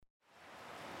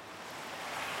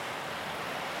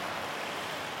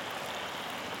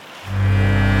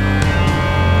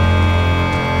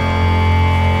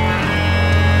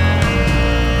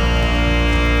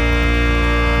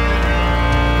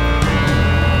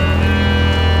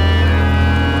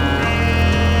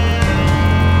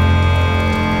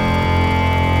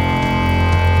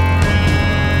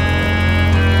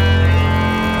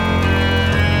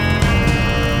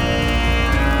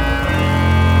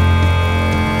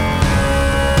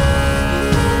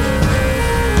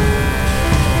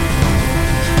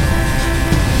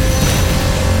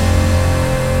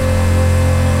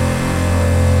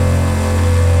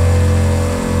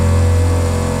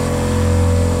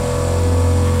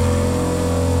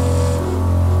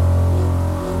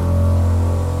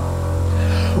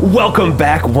Welcome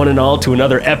back, one and all, to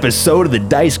another episode of the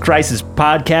Dice Crisis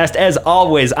Podcast. As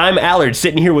always, I'm Allard,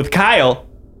 sitting here with Kyle,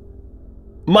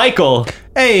 Michael.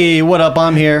 Hey, what up?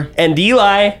 I'm here. And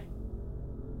Eli.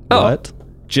 What?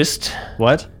 Just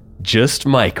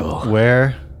Michael.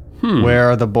 Where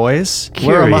are the boys? Curious.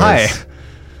 Where am I?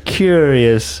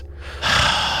 Curious.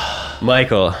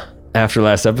 Michael, after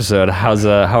last episode,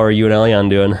 how are you and Elion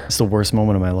doing? It's the worst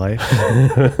moment of my life.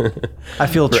 I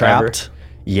feel trapped.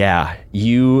 Yeah,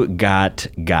 you got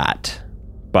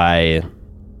by,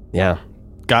 yeah.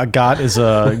 Got is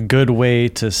a good way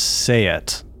to say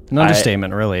it. An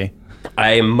understatement, really.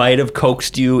 I might have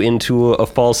coaxed you into a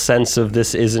false sense of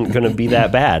this isn't going to be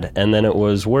that bad, and then it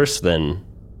was worse than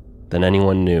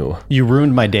anyone knew. You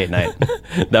ruined my date night.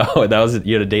 that was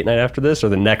you had a date night after this, or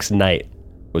the next night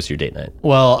was your date night?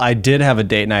 Well, I did have a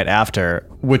date night after,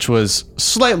 which was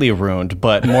slightly ruined,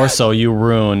 but more so you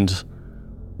ruined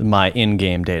my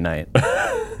in-game date night.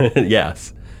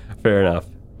 Yes, fair enough.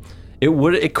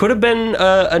 It could have been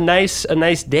a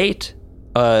nice date,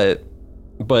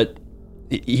 but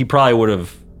he probably would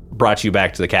have brought you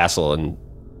back to the castle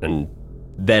and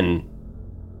then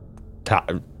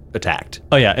attacked.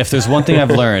 Oh yeah, if there's one thing I've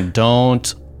learned,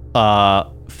 don't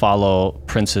follow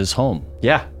princes home.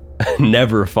 Yeah,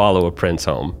 never follow a prince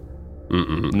home.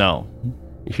 No.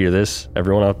 You hear this,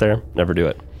 everyone out there? Never do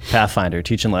it. Pathfinder,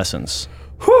 teaching lessons.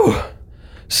 Whew.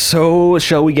 So,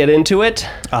 shall we get into it?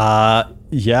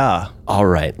 Yeah. All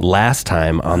right. Last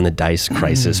time on the Dice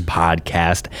Crisis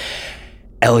podcast,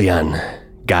 Elion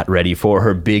got ready for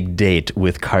her big date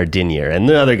with Cardinier, and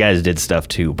the other guys did stuff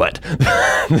too, but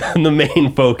the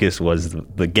main focus was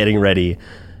the getting ready.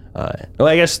 Well,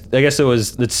 I guess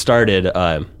it started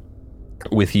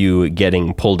with you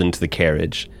getting pulled into the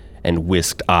carriage and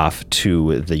whisked off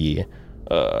to the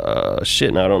now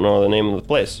I don't know the name of the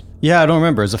place. Yeah, I don't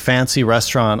remember. It's a fancy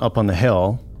restaurant up on the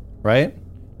hill, right?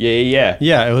 Yeah.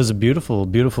 Yeah, it was a beautiful,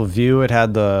 beautiful view. It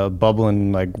had the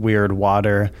bubbling, like, weird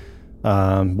water.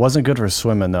 Wasn't good for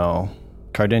swimming, though.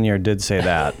 Cardinier did say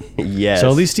that. Yes. So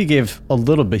at least he gave a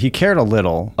little bit. He cared a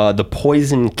little. The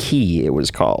Poison Key, it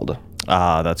was called.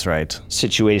 Ah, that's right.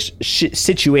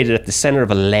 Situated at the center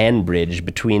of a land bridge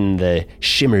between the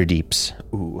Shimmer Deeps.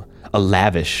 Ooh, a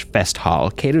lavish fest hall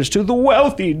caters to the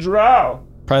wealthy drow.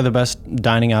 Probably the best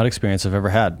dining out experience I've ever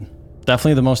had.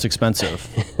 Definitely the most expensive.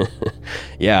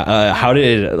 Yeah. How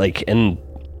did and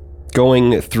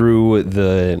going through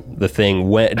the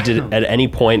thing? At any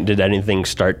point did anything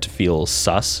start to feel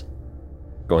sus?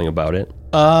 Going about it.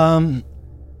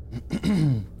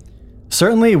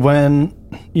 Certainly when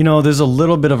there's a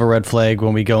little bit of a red flag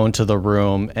when we go into the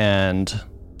room and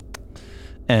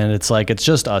it's like it's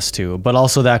just us two, but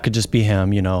also that could just be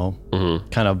him,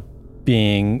 kind of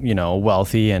being,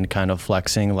 wealthy and kind of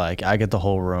flexing, like, I get the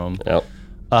whole room. Yep.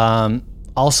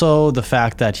 Also the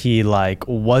fact that he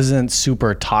wasn't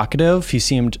super talkative. He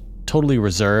seemed totally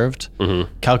reserved,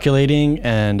 calculating,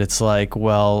 and it's like,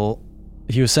 well,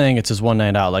 he was saying it's his one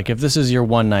night out. Like, if this is your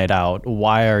one night out,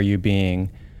 why are you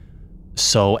being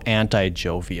so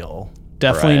anti-jovial?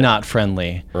 Definitely not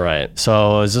friendly. Right.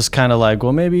 So it was just kind of like,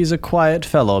 well, maybe he's a quiet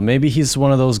fellow. Maybe he's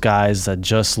one of those guys that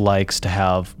just likes to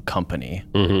have company.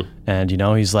 And,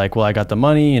 he's like, well, I got the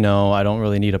money, I don't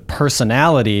really need a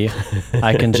personality.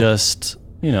 I can just,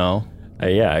 I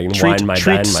can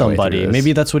treat somebody.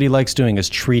 Maybe that's what he likes doing, is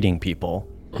treating people.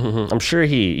 I'm sure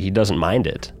he doesn't mind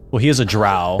it. Well, he is a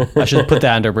drow. I should put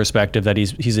that into perspective, that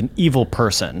he's an evil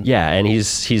person. Yeah, and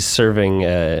he's serving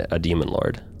a demon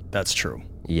lord. That's true.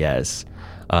 Yes.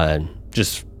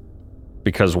 Just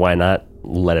because why not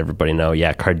let everybody know,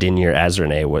 Cardinier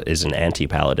Azrene is an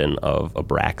anti-paladin of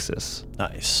Abraxas.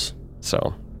 Nice.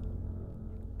 So,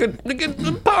 good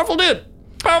powerful dude.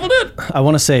 I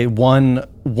want to say one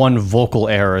vocal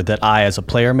error that I, as a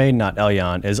player, made, not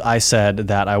Elion, is I said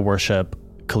that I worship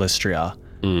Callistria.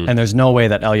 And there's no way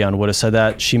that Elion would have said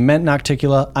that. She meant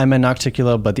Nocticula, I meant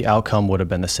Nocticula, but the outcome would have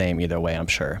been the same either way, I'm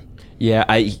sure. Yeah,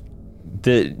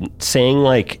 saying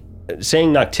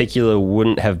Nocticula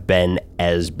wouldn't have been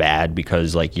as bad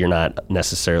because you're not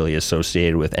necessarily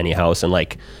associated with any house, and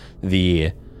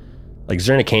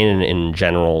Zernicanen in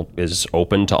general is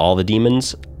open to all the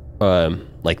demons.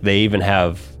 They even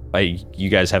have, you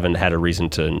guys haven't had a reason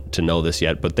to know this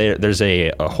yet, but there's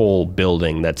a whole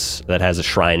building that has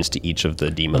shrines to each of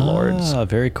the demon lords. Ah,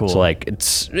 very cool. So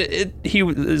he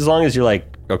as long as you're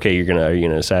okay, are you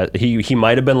gonna assassinate? He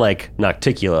might have been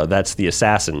Nocticula. That's the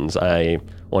assassins. I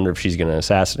wonder if she's gonna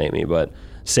assassinate me. But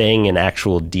saying an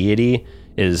actual deity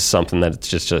is something that it's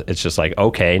just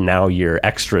okay, now you're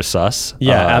extra sus.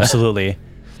 Yeah, absolutely.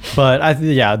 But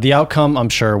the outcome, I'm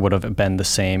sure, would have been the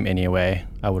same anyway.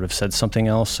 I would have said something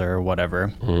else or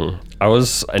whatever. I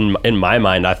was in my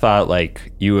mind, I thought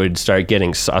like you would start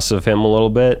getting sus of him a little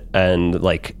bit and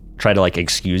like try to like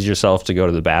excuse yourself to go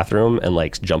to the bathroom and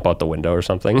like jump out the window or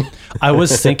something. I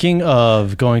was thinking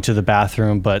of going to the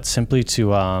bathroom, but simply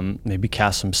to maybe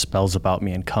cast some spells about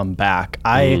me and come back.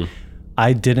 I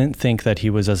didn't think that he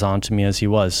was as on to me as he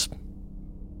was.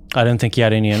 I didn't think he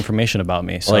had any information about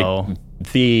me. So like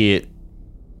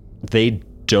they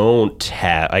don't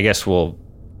have, I guess we'll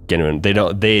get into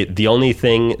it. The only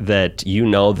thing that you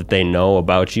know that they know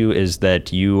about you is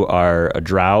that you are a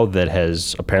drow that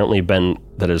has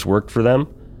worked for them.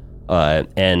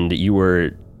 And you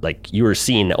were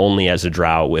seen only as a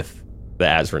drow with the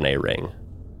Azrene ring.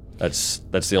 That's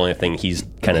the only thing he's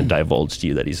kind of divulged to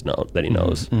you that he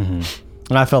knows. Mm-hmm.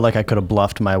 And I felt like I could have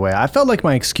bluffed my way. I felt like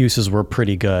my excuses were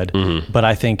pretty good, but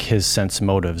I think his sense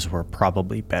motives were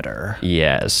probably better.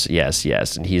 Yes.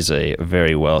 And he's a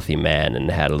very wealthy man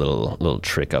and had a little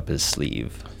trick up his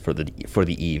sleeve for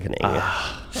the evening.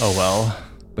 Oh well.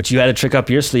 But you had a trick up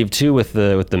your sleeve too with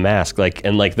the mask.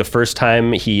 And the first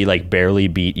time he like barely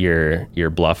beat your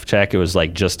bluff check, it was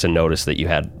like just to notice that you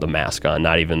had the mask on,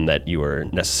 not even that you were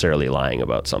necessarily lying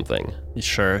about something.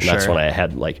 Sure. That's when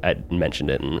I mentioned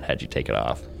it and had you take it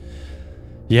off.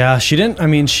 Yeah, she didn't. I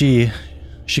mean, she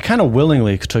kind of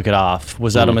willingly took it off.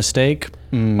 Was that a mistake?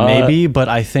 Maybe, but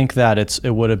I think that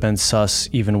it would have been sus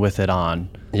even with it on.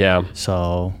 Yeah.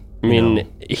 So I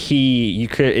mean,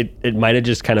 it might have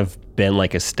just kind of been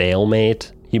like a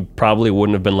stalemate. He probably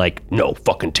wouldn't have been like, no,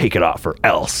 fucking take it off or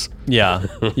else. Yeah.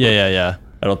 I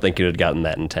don't think it had gotten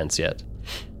that intense yet.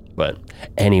 But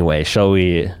anyway, shall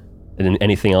we?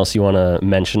 Anything else you want to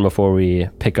mention before we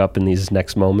pick up in these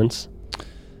next moments?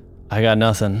 I got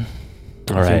nothing.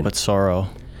 All right. But sorrow.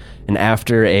 And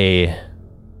after a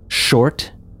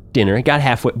short dinner, it got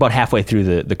about halfway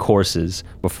through the courses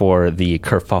before the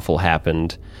kerfuffle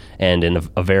happened, and in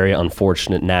a very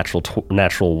unfortunate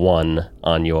natural one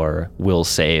on your will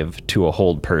save to a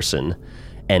hold person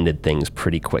ended things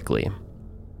pretty quickly.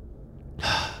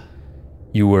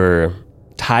 You were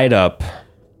tied up,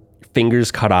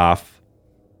 fingers cut off,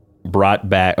 brought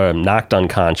back, knocked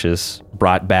unconscious,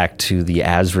 brought back to the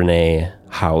Azrene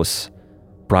house,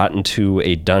 brought into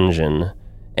a dungeon,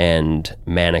 and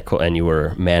you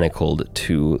were manacled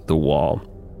to the wall.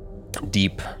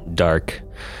 Deep, dark,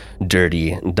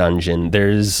 dirty dungeon.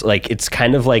 There's it's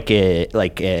kind of like a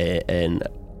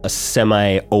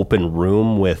semi-open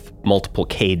room with multiple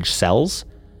cage cells,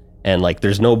 and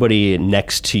there's nobody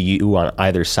next to you on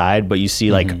either side, but you see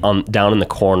down in the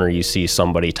corner you see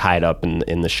somebody tied up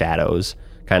in the shadows.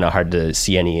 Kind of hard to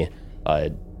see any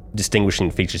distinguishing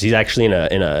features. He's actually in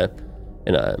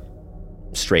a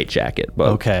straight jacket. But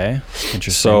okay,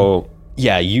 interesting. So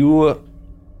yeah, you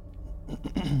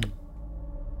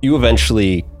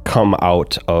eventually come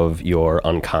out of your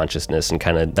unconsciousness, and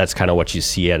that's kind of what you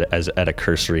see at a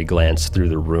cursory glance through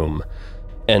the room.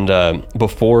 And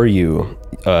before you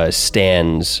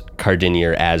stands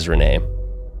Cardinier Azrene.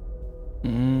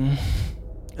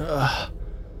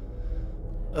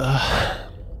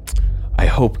 I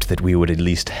hoped that we would at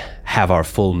least have our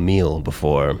full meal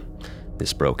before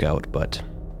this broke out, but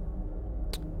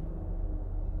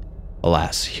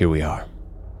alas, here we are.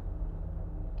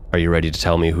 Are you ready to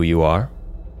tell me who you are?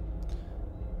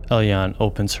 Elian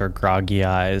opens her groggy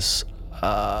eyes.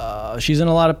 She's in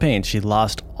a lot of pain. She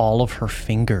lost all of her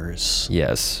fingers.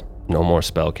 Yes. No more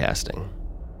spell casting.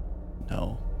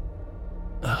 No.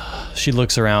 She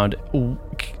looks around.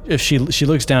 If she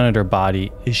looks down at her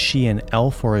body, is she an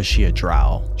elf or is she a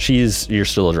drow? You're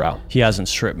still a drow. He hasn't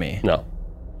stripped me. No.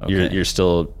 Okay. You're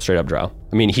still straight up drow.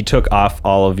 I mean, he took off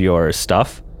all of your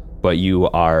stuff, but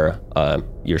you're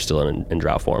still in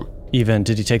drow form. Even,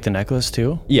 did he take the necklace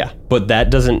too? Yeah, but that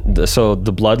doesn't, so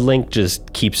the blood link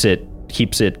just keeps it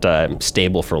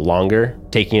stable for longer.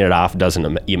 Taking it off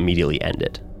doesn't immediately end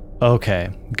it. Okay,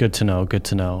 good to know.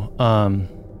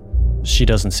 She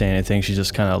doesn't say anything. She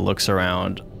just kind of looks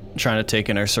around, trying to take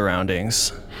in her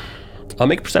surroundings. I'll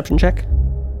make a perception check.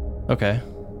 Okay.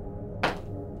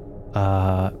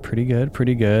 Pretty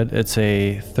good. It's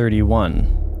a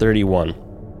 31. 31.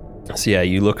 So yeah,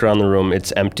 you look around the room.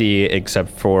 It's empty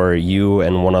except for you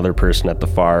and one other person at the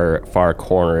far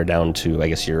corner down to, I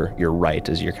guess, your right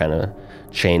as you're kind of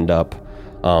chained up.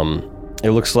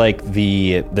 It looks like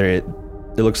the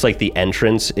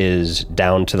entrance is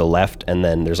down to the left, and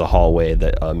then there's a hallway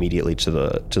that immediately to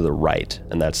the right,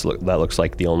 and that looks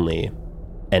like the only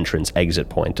entrance exit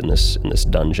point in this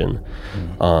dungeon.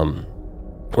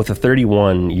 With a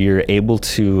 31, you're able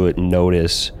to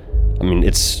notice. I mean,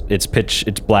 it's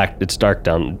black, it's dark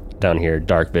down here,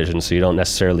 dark vision, so you don't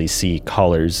necessarily see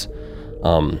colors.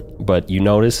 But you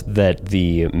notice that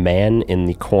the man in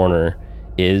the corner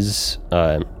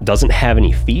doesn't have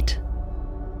any feet,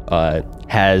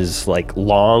 has like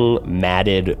long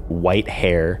matted white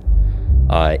hair,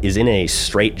 is in a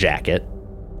straitjacket,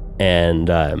 and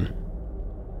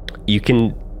you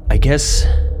can, I guess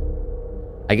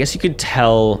you could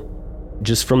tell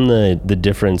just from the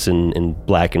difference in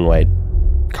black and white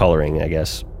coloring, I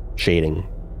guess, shading,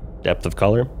 depth of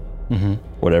color,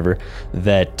 whatever,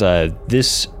 that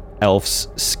this elf's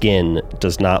skin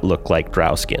does not look like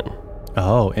drow skin.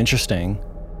 Oh, interesting.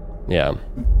 Yeah.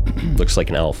 Looks like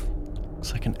an elf.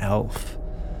 Looks like an elf.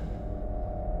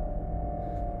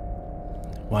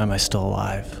 Why am I still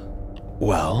alive?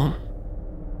 Well,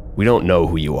 we don't know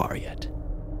who you are yet.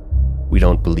 We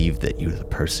don't believe that you're the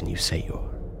person you say you are.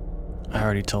 I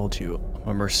already told you, I'm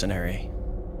a mercenary.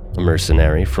 A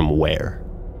mercenary from where?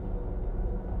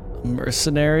 A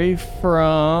mercenary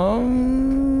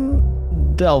from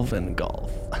Delvin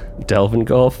Gulf. Delvin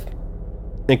Gulf?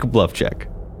 Make a bluff check.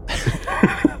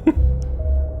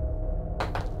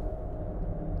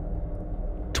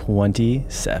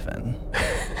 27.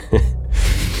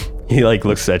 He like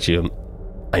looks at you.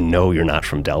 I know you're not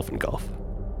from Delvin Gulf.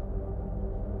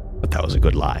 But that was a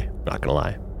good lie. Not gonna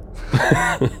lie.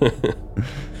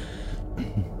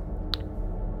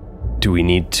 Do we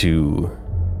need to...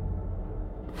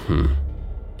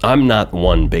 I'm not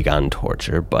one big on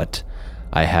torture, but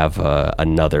I have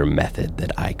another method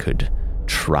that I could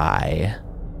try.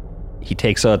 He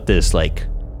takes out this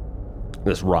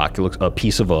rock. It looks a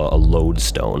piece of a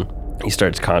lodestone. He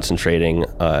starts concentrating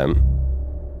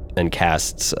and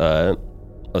casts a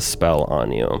spell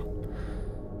on you.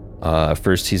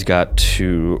 First, he's got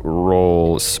to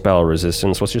roll spell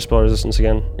resistance. What's your spell resistance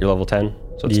again? You're level 10,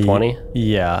 so it's 20?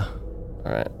 Yeah.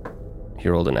 All right. He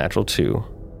rolled a natural 2.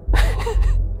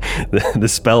 The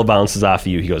spell bounces off of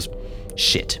you. He goes,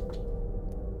 shit.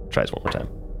 Tries one more time.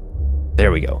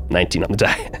 There we go. 19 on the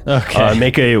die. Okay.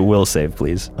 Make a will save,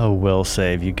 please. A will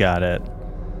save. You got it.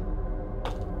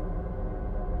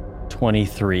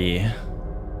 23.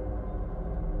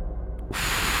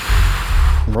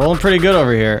 Rolling pretty good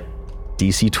over here.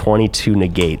 DC 22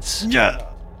 negates. Yeah.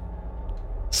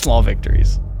 Small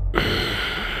victories.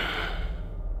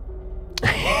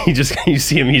 You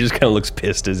see him, he just kind of looks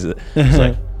pissed as he's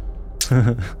like,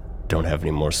 don't have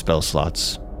any more spell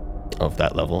slots of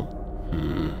that level.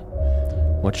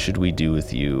 What should we do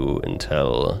with you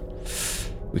until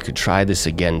we could try this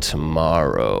again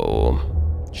tomorrow?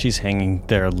 She's hanging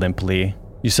there limply.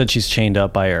 You said she's chained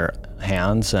up by her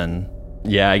hands and...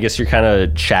 Yeah, I guess you're kind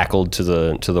of shackled to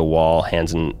the wall,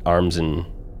 hands and arms, and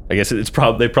I guess they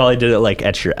probably did it like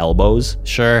at your elbows.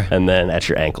 Sure. And then at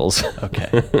your ankles. Okay.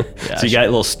 Yeah, so you got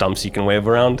little stumps you can wave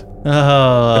around.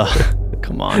 Oh,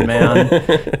 come on,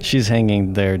 man. She's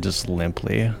hanging there just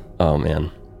limply. Oh,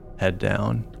 man. Head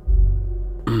down.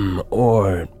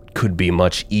 Or could be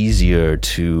much easier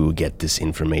to get this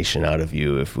information out of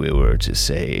you if we were to,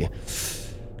 say,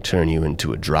 turn you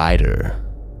into a drider.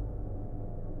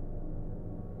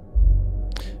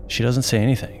 She doesn't say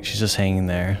anything. She's just hanging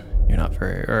there. You're not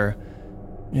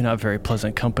very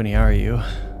pleasant company, are you?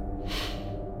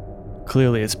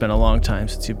 Clearly, it's been a long time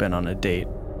since you've been on a date.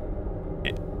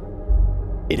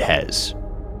 It has,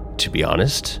 to be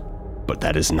honest, but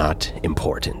that is not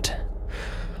important.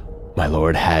 My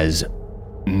lord has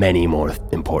many more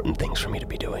important things for me to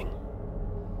be doing.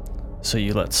 So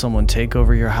you let someone take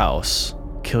over your house,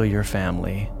 kill your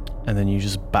family, and then you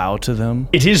just bow to them?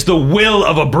 It is the will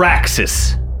of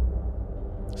Abraxas!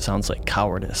 Sounds like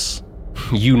cowardice.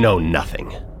 You know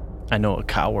nothing. I know a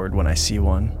coward when I see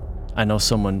one. I know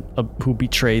someone who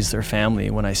betrays their family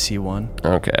when I see one.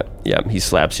 Okay. Yeah, he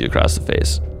slaps you across the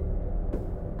face.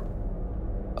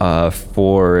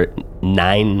 For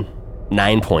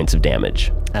 9 points of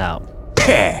damage. Ow.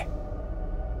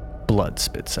 Blood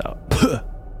spits out.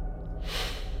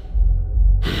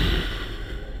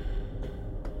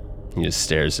 He just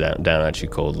stares down at you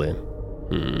coldly.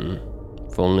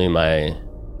 If only my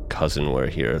cousin were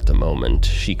here at the moment,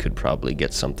 she could probably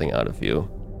get something out of you.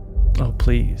 Oh,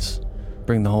 please.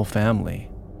 Bring the whole family.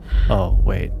 Oh,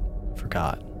 wait.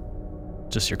 Forgot.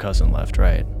 Just your cousin left,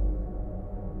 right?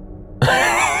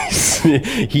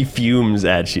 He fumes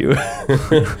at you.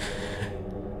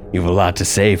 You have a lot to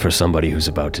say for somebody who's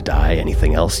about to die.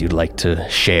 Anything else you'd like to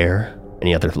share?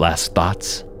 Any other last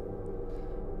thoughts?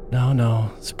 No,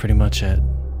 that's pretty much it.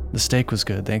 The steak was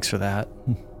good, thanks for that.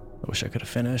 I wish I could have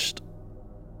finished.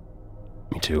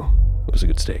 Me too. It was a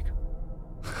good steak.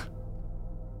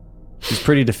 She's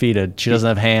pretty defeated. She doesn't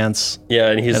have hands. Yeah,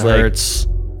 and he's it hurts.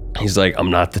 He's like,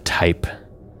 I'm not the type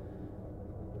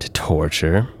to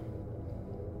torture.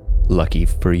 lucky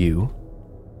for you,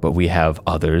 but we have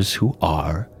others who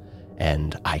are,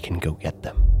 and I can go get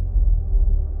them.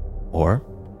 Or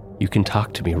you can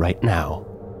talk to me right now,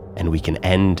 and we can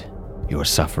end your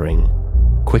suffering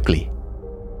quickly.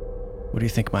 What do you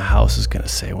think my house is going to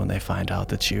say when they find out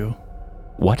that you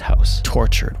What house?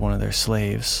 tortured one of their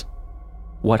slaves?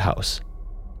 What house?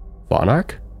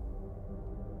 Vonarch?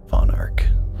 Vonarch.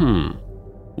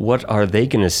 What are they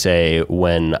going to say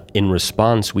when, in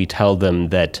response, we tell them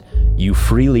that you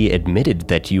freely admitted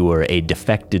that you were a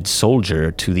defected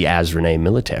soldier to the Azrene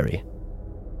military?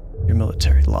 Your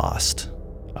military lost.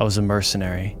 I was a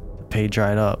mercenary. The pay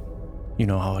dried up. You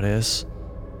know how it is.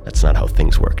 That's not how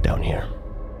things work down here.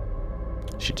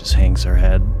 She just hangs her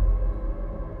head.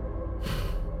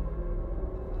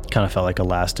 Kind of felt like a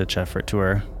last-ditch effort to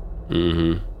her.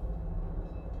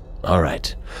 All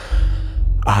right.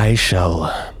 I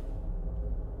shall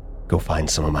go find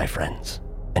some of my friends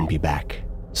and be back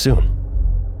soon.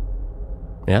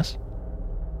 Yes?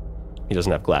 He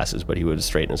doesn't have glasses, but he would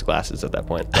straighten his glasses at that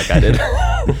point, like I did.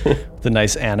 The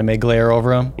nice anime glare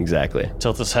over him. Exactly.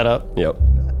 Tilt his head up. Yep.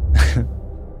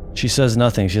 She says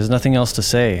nothing. She has nothing else to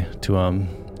say to him.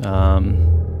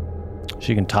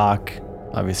 She can talk,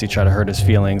 obviously try to hurt his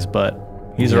feelings, but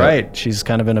he's right. She's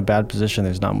kind of in a bad position.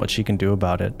 There's not much she can do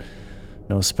about it.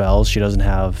 No spells. She doesn't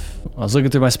have... I was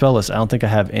looking through my spell list. I don't think I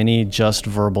have any just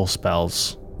verbal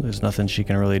spells. There's nothing she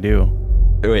can really do.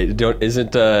 Wait, is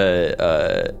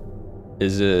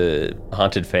a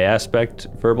Haunted Fae aspect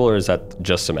verbal, or is that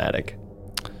just somatic?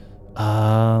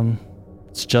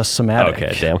 It's just somatic.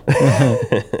 Okay, damn.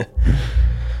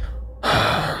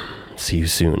 See you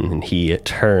soon. And he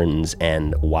turns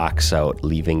and walks out,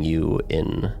 leaving you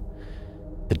in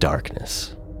the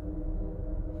darkness.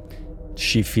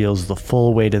 She feels the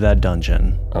full weight of that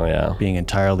dungeon. Oh, yeah. Being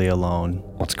entirely alone.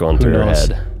 What's going through her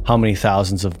head? How many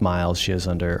thousands of miles she is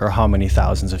under, or how many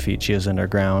thousands of feet she is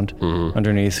underground,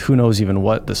 underneath. Who knows even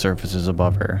what the surface is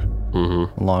above her. A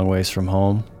long ways from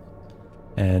home.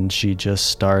 And she just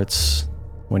starts,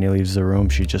 when he leaves the room,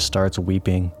 she just starts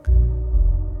weeping.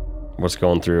 What's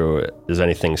going through, is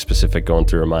anything specific going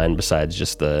through her mind besides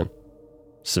just the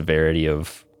severity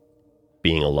of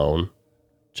being alone?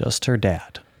 Just her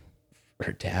dad.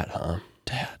 Her dad, huh?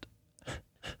 Dad.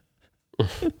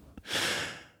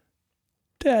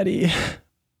 Daddy.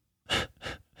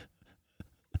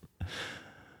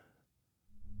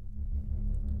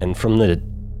 And from the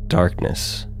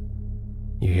darkness,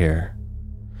 you hear,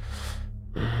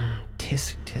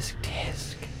 tisk, tisk,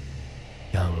 tisk,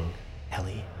 young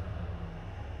Ellie.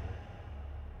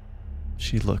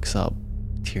 She looks up,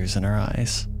 tears in her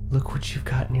eyes. Look what you've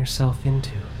gotten yourself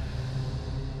into.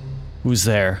 Who's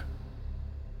there?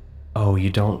 Oh, you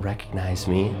don't recognize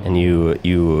me? And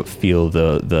you feel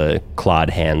the clawed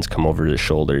hands come over the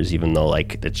shoulders, even though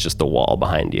like it's just the wall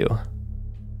behind you.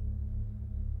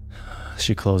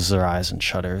 She closes her eyes and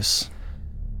shudders.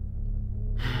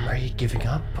 Are you giving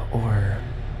up, or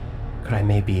could I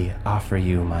maybe offer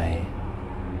you my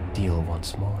deal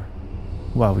once more?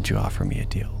 Why would you offer me a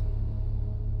deal?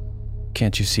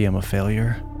 Can't you see I'm a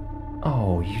failure?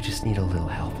 Oh, you just need a little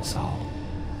help is all.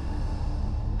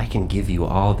 I can give you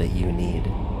all that you need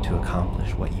to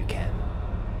accomplish what you can.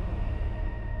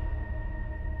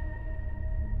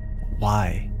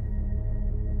 Why?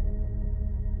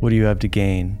 What do you have to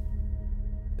gain?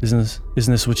 Isn't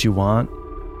this what you want?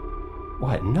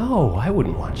 What? No, I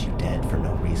wouldn't want you dead for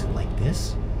no reason like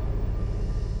this.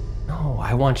 No,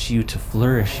 I want you to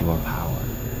flourish your power.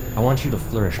 I want you to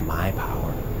flourish my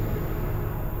power.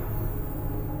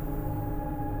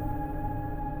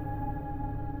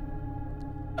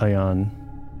 Ayan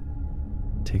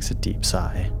takes a deep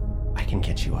sigh. I can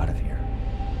get you out of here.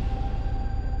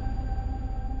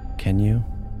 Can you?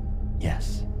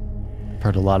 Yes. I've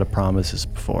heard a lot of promises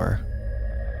before.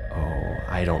 Oh,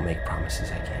 I don't make promises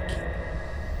I can't keep.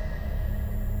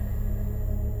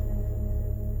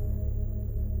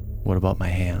 What about my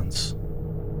hands?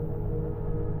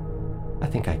 I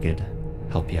think I could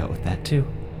help you out with that too.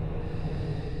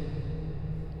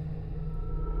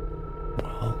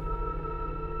 Well,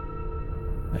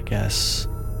 I guess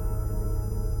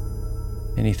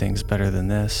anything's better than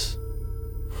this.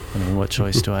 I mean, what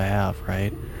choice do I have,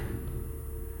 right?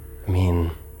 I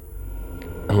mean,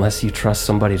 unless you trust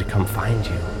somebody to come find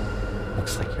you,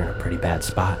 looks like you're in a pretty bad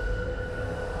spot.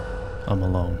 I'm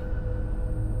alone.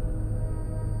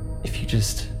 If you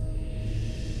just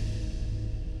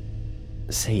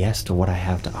say yes to what I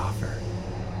have to offer,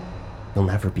 you'll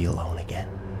never be alone again.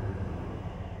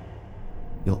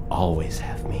 You'll always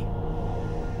have me.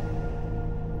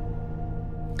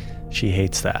 She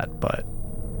hates that, but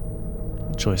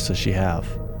what choice does she have?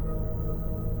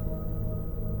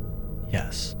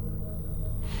 Yes.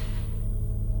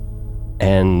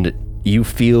 And you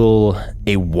feel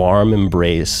a warm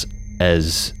embrace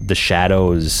as the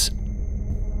shadows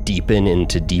deepen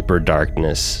into deeper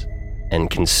darkness and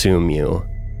consume you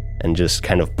and just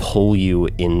kind of pull you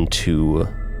into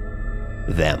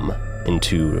them,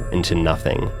 into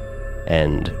nothing.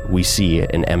 And we see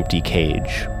an empty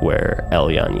cage where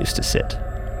Elyon used to sit.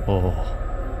 Oh.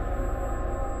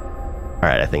 All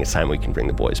right, I think it's time we can bring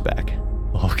the boys back.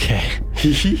 Okay.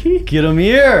 Get him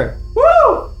here. Woo!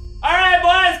 All right,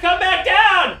 boys, come back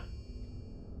down!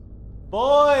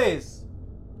 Boys.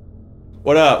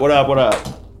 What up?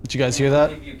 Did you guys hear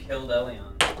that? I think you killed Elion.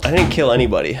 I didn't kill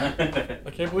anybody. I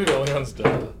can't believe Elyon's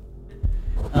dead.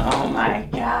 Oh my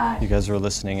god. You guys were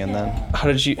listening in then? How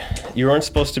did you weren't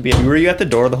supposed to be, were you at the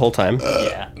door the whole time?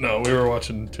 Yeah. No, we were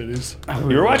watching titties.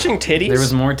 You were watching titties? There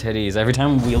was more titties. Every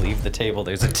time we leave the table,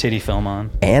 there's a titty film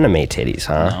on. Anime titties,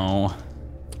 huh? No.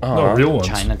 No, real ones.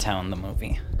 Chinatown, the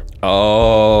movie.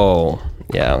 Oh,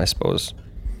 yeah, I suppose.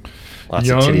 Lots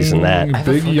of titties in that.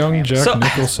 Big young Jack So-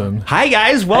 Nicholson. Hi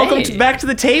guys, welcome Hey. back to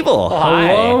the table.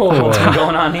 Hello. What's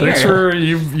going on here? Thanks for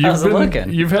How's it looking?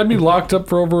 you've had me locked up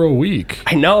for over a week.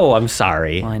 I know, I'm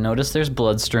sorry. Well, I noticed there's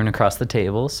blood strewn across the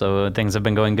table, so things have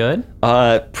been going good.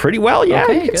 Pretty well, yeah,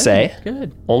 Okay, you could good, say.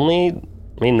 Good.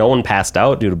 No one passed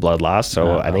out due to blood loss,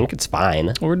 so I think it's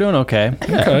fine. We're doing okay.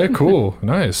 Okay, cool,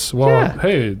 nice. Well, Yeah.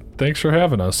 hey, thanks for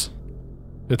having us.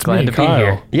 It's Glad me, to be Kyle.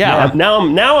 here. Yeah, now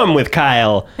I'm with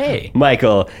Kyle, Hey.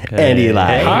 Michael, and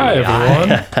Eli. Hi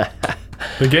everyone.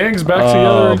 The gang's back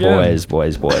together Oh, again.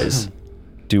 boys.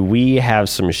 Do we have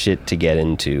some shit to get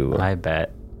into? I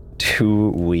bet. Do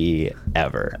we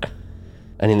ever?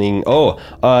 Anything?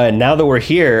 Now that we're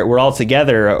here, we're all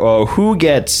together. Who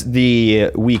gets the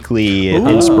weekly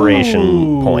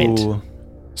inspiration point?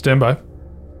 Stand by.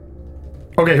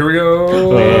 Okay, here we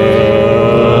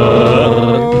go.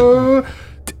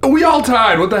 We all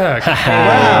tied. What the heck?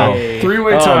 Wow.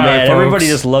 Three-way Oh tie. man, folks. everybody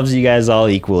just loves you guys all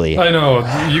equally. I know.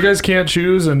 You guys can't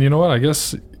choose, and you know what? I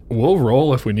guess we'll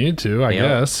roll if we need to, I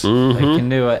guess. I can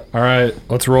do it. All right,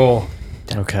 let's roll.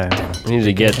 Okay. We need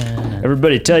to get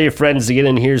everybody. Tell your friends to get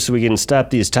in here so we can stop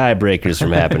these tiebreakers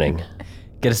from happening.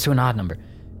 Get us to an odd number.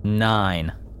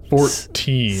 9.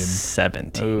 14.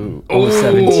 17. Oh,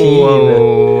 17.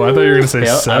 Oh, I thought you were going to say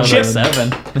Yep, I was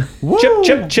 7. at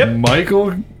 7. Chip.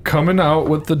 Michael coming out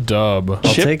with the dub.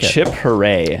 take it. Chip,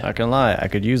 hooray. Not gonna lie, I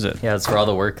could use it. Yeah, it's for all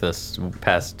the work this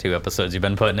past 2 episodes you've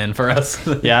been putting in for us.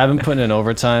 Yeah, I've been putting in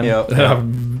overtime. Yep.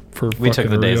 For We took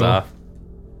the fucking days real. off.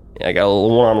 Yeah, I got a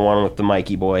little one-on-one with the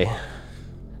Mikey boy. It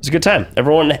was a good time.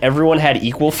 Everyone had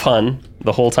equal fun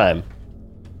the whole time.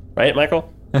 Right,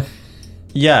 Michael?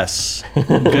 Yes.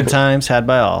 Good times had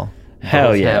by all.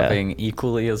 Hell Both yeah. having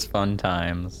equally as fun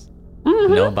times.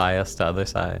 No bias to other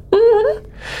side.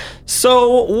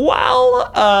 So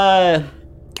while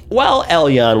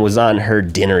Elyon was on her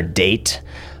dinner date,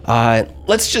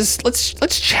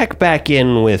 let's check back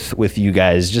in with you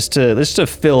guys just to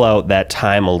fill out that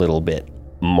time a little bit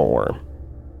more.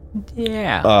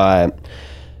 Yeah.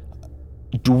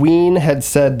 Dwayne had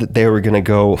said that they were going to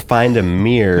go find a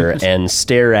mirror and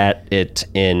stare at it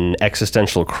in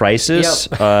existential crisis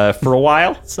for a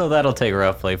while. So that'll take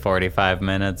roughly 45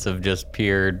 minutes of just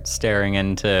pure staring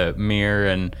into mirror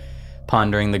and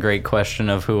pondering the great question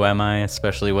of who am I,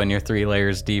 especially when you're 3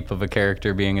 layers deep of a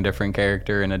character being a different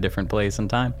character in a different place and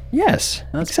time. Yes,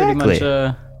 That's exactly.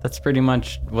 that's pretty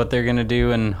much what they're gonna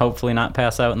do, and hopefully not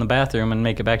pass out in the bathroom and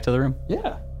make it back to the room.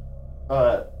 Yeah.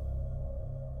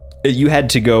 You had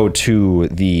to go to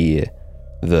the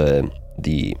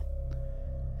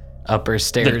Upper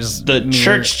stairs. the mirror-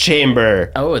 church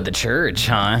chamber. Oh, the church,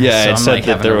 huh? Yeah, so it I'm said like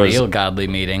that having there a was- real godly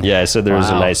meeting. Yeah, I said there was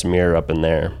a Wow. nice mirror up in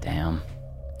there. Damn.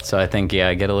 So I think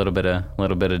I get a little bit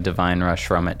of divine rush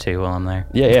from it too while I'm there.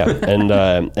 Yeah, and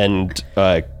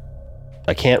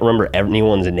I can't remember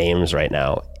anyone's names right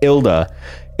now. Ilda,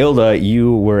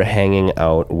 you were hanging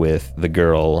out with the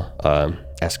girl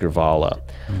Escrivala.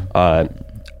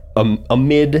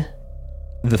 Amid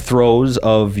the throes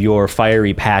of your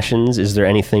fiery passions, is there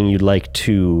anything you'd like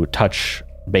to touch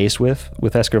base with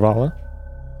Escrivala?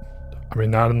 I mean,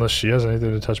 not unless she has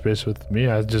anything to touch base with me.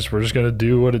 We're just gonna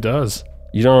do what it does.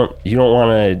 You don't want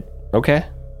to? Okay.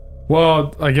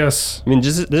 Well, I guess. I mean,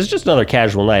 this is just another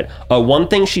casual night. One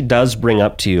thing she does bring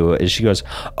up to you is she goes,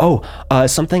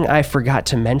 something I forgot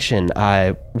to mention.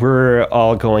 We're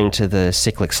all going to the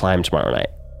Cyclic slime tomorrow night,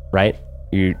 right?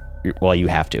 You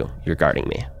have to. You're guarding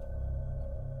me.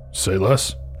 Say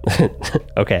less.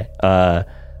 Okay.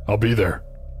 I'll be there.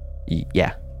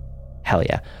 Yeah. Hell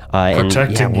yeah.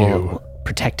 Protecting you.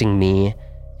 Protecting me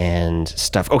and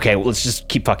stuff. Okay, well, let's just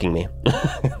keep fucking me.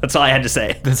 That's all I had to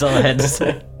say. That's all I had to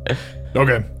say.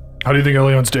 Okay. How do you think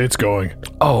Elion's date's going?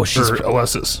 Oh, she's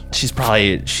Alessis.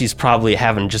 she's probably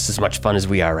having just as much fun as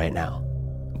we are right now.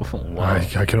 Wow.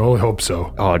 I can only hope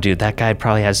so. Oh, dude, that guy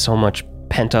probably has so much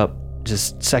pent up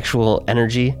just sexual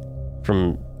energy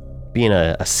from being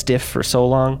a stiff for so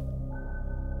long.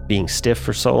 Being stiff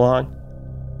for so long.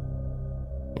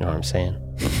 You know what I'm saying?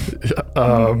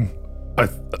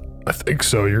 I think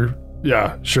so.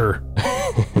 Yeah, sure.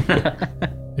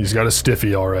 He's got a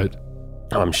stiffy, all right.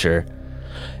 I'm sure.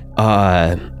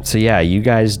 So yeah, you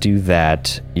guys do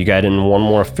that. You got in one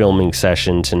more filming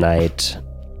session tonight.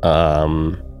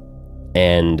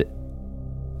 And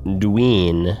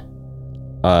Dwayne,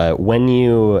 when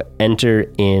you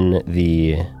enter in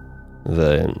the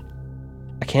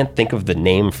I can't think of the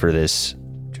name for this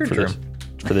Church room.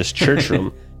 For this church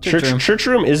room. Church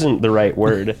room isn't the right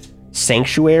word.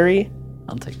 Sanctuary?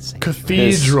 I'll take the same.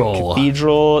 Cathedral.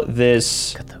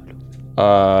 This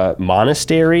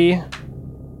monastery,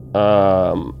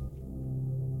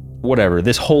 whatever,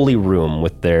 this holy room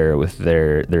with their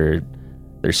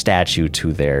statue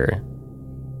to their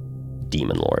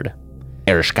demon lord,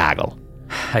 Ereshkigal.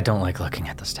 I don't like looking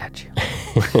at the statue.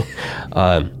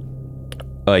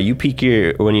 You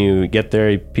when you get there,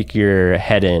 you peek your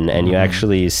head in, and you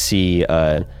actually see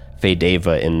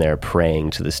Fedeva in there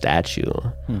praying to the statue.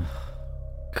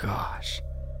 Gosh.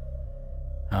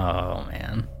 Oh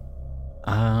man.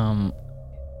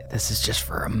 This is just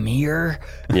for a mirror.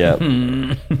 Yeah. I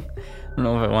don't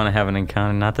know if I want to have an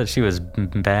encounter. Not that she was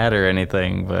bad or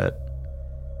anything, but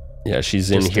Yeah, she's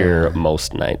in here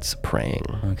most nights praying.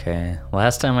 okay.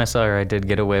 Last time I saw her, I did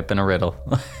get a whip and a riddle.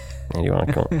 And you want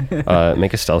to go?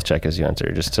 Make a stealth check as you enter,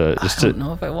 I don't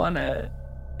know if I want to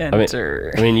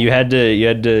enter. I mean, you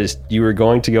were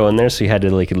going to go in there, so you had to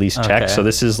like at least check. Okay. So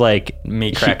this is like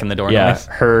Me cracking the door Yeah, noise.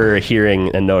 her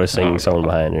hearing and noticing someone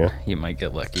behind you. You might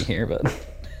get lucky here, but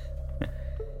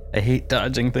I hate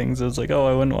dodging things. It's like, oh,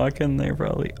 I wouldn't walk in there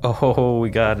probably. Oh, we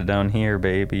got it down here,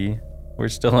 baby. We're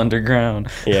still underground.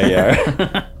 Yeah,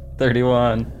 yeah.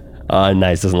 31.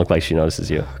 Nice. Doesn't look like she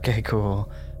notices you. Okay,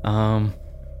 cool.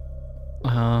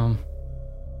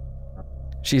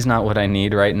 She's not what I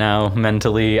need right now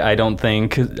mentally. I don't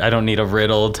need a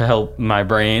riddle to help my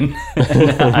brain.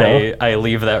 I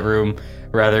leave that room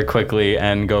rather quickly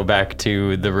and go back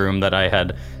to the room that I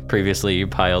had previously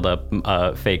piled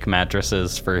up fake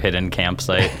mattresses for hidden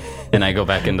campsite, and I go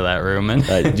back into that room. And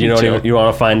Do you know you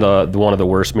want to find one of the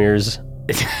worst mirrors?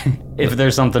 if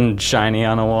there's something shiny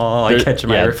on a wall, I catch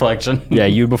my reflection. Yeah,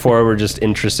 you before were just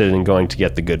interested in going to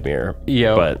get the good mirror.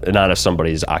 Yeah, but not if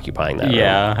somebody's occupying that room.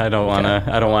 Yeah, I don't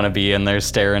want to be in there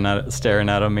staring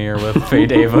at a mirror with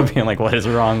Fedeva being like, what is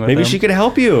wrong with Maybe him? she could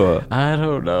help you. I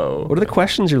don't know. What are the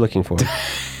questions you're looking for?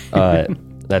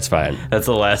 That's fine. That's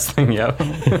the last thing, yeah.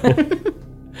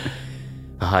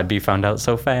 I'd be found out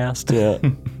so fast. Yeah.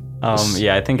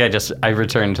 Yeah, I think I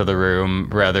returned to the room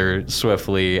rather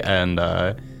swiftly and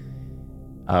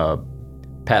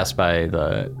passed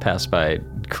by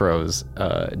Crow's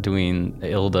doing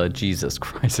Ilda. Jesus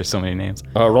Christ, there's so many names.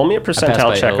 Roll me a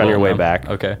percentile check on your way back.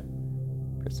 Okay.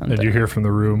 And you hear from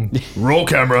the room, roll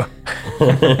camera.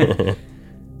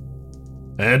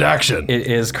 And action. It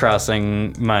is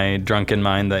crossing my drunken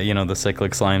mind that, the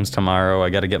Cyclic Slime's tomorrow.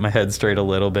 I got to get my head straight a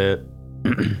little bit.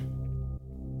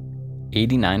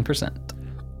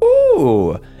 89%.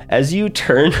 Ooh! As you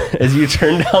turn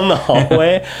down the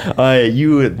hallway,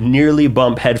 you nearly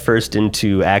bump headfirst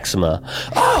into Axima.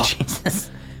 Oh, Jesus.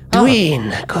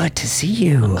 Dwayne, good to see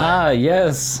you. Ah,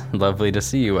 yes. Lovely to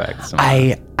see you, X.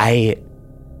 I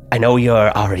know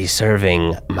you're already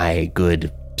serving my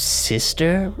good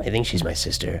sister. I think she's my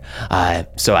sister.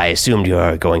 So I assumed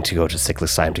you're going to go to Cyclic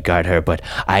Slime to guard her, but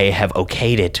I have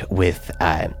okayed it with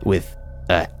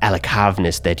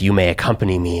Alakavnis that you may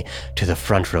accompany me to the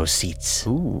front row seats.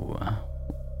 Ooh.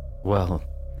 Well,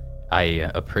 I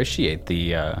appreciate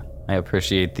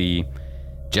the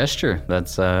gesture.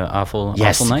 That's awful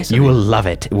nice of you will love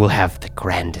it. We'll have the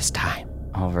grandest time.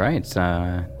 All right.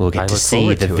 We'll get to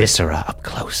see the viscera up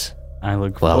close. I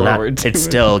look forward to it. It's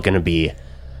still going to be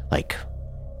like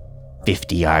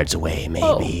 50 yards away,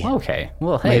 maybe. Oh, okay.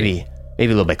 Well, hey.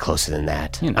 Maybe a little bit closer than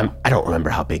that. I don't remember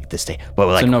how big this state, but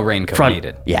like so no raincoat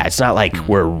needed. Yeah, it's not like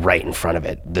we're right in front of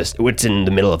it. It's in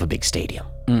the middle of a big stadium,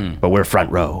 but we're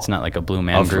front row. It's not like a Blue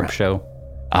Man Group show.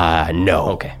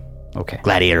 No. Okay.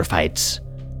 Gladiator fights.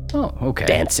 Oh, okay.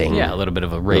 Dancing. Yeah, a little bit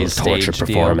of a raised torture stage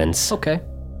performance. Deal. Okay.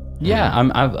 Yeah,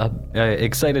 I'm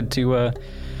excited to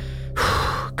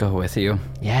go with you.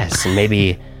 Yes, and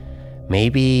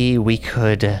maybe we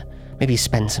could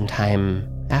spend some time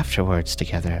afterwards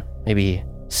together. Maybe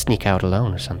sneak out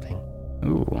alone or something.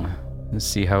 Ooh. Let's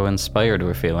see how inspired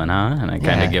we're feeling, huh? And I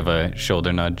kind of give a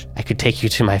shoulder nudge. I could take you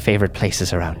to my favorite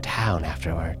places around town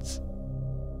afterwards.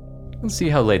 Let's see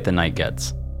how late the night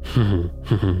gets. He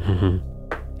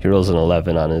rolls an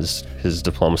 11 on his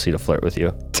diplomacy to flirt with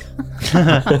you.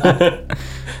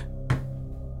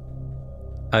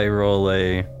 I roll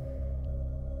a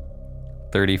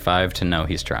 35 to know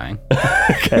he's trying.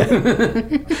 Okay.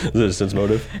 Is it a sense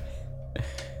motive?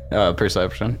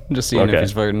 Perception. Just seeing if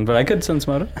he's flirting, but I could sense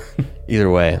motive.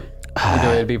 Either way. Either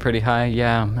way, it'd be pretty high.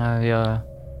 Yeah.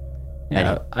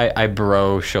 I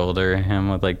bro shoulder him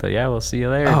with like we'll see you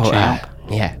there, champ.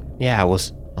 Yeah, we'll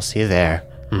see you there.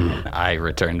 I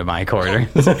return to my quarters.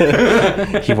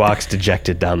 He walks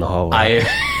dejected down the hallway.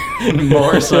 I,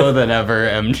 more so than ever,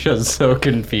 am just so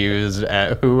confused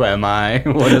at who am I?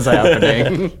 What is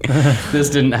happening? This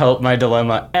didn't help my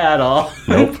dilemma at all.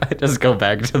 Nope. I just go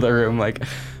back to the room like...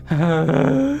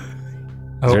 I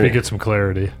hope you get some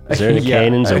clarity.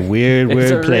 Zernicanen's a weird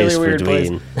place really for weird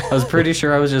Dwayne. I was pretty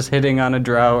sure I was just hitting on a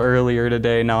drow earlier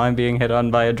today. Now I'm being hit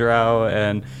on by a drow,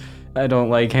 and I don't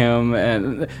like him,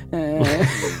 and...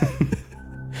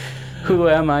 Who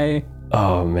am I?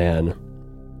 Oh, man.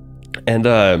 And,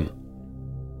 I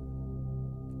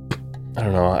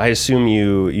don't know. I assume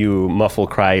you muffle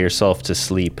cry yourself to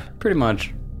sleep. Pretty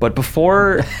much. But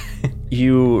before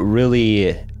you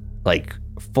really,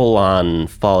 full on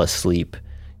fall asleep,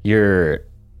 your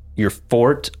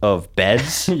fort of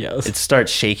beds, Yes. it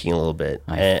starts shaking a little bit.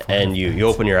 And you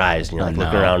open your eyes and you're looking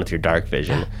around with your dark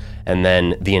vision. And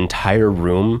then the entire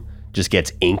room just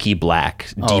gets inky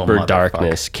black, deeper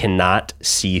darkness, cannot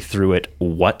see through it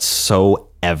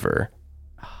whatsoever.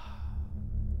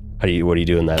 What do you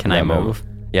do in that? Can I moment? move?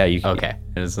 Yeah, you. Okay,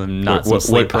 it's not some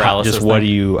sleep paralysis. Just how do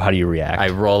you react? I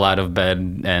roll out of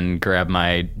bed and grab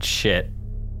my shit.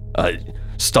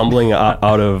 Stumbling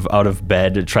out of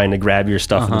bed, trying to grab your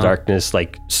stuff in the darkness,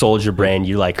 soldier brain.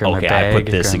 You I put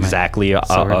this exactly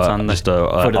just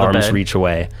a arm's reach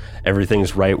away.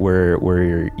 Everything's right where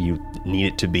you need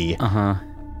it to be.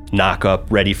 Knock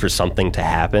up, ready for something to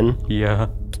happen. Yeah.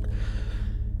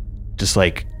 Just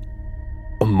a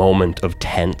moment of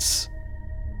tense,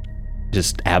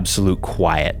 just absolute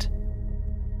quiet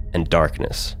and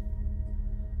darkness.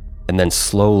 And then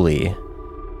slowly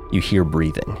you hear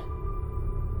breathing.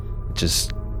 It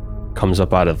just comes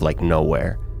up out of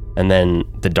nowhere. And then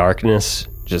the darkness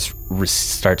just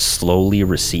starts slowly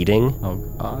receding. Oh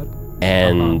God.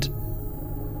 And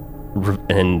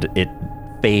and it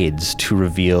fades to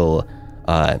reveal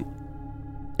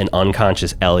an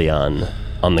unconscious Elion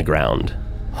on the ground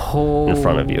in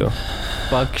front of you.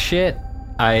 Fuck shit.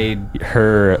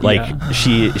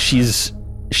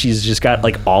 She's just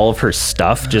got all of her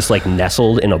stuff just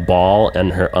nestled in a ball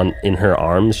and in her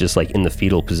arms, just in the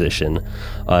fetal position.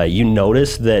 You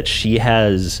notice that she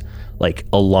has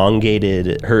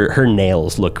elongated, her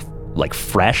nails look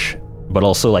fresh, but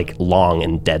also long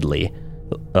and deadly.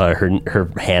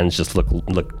 Her hands just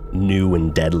look new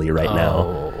and deadly right now,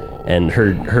 and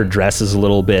her dress is a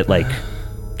little bit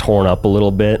torn up a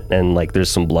little bit, and there's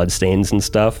some blood stains and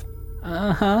stuff.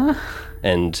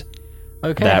 And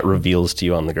that reveals to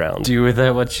you on the ground. Do with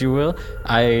that what you will.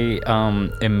 I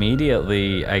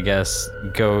immediately, I guess,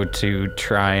 go to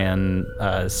try and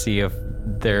see if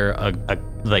they're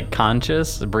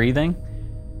conscious, breathing.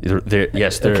 They're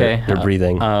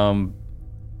breathing. I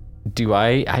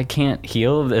can't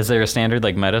heal? Is there a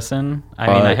standard medicine?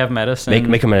 I have medicine.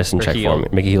 Make a medicine check for me.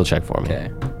 Make a heal check for me. Okay.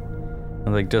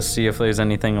 Just see if there's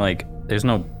anything there's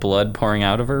no blood pouring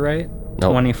out of her, right?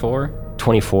 Nope.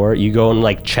 24. You go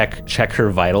and check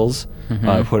her vitals.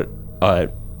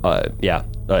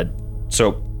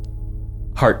 So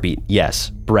heartbeat, yes.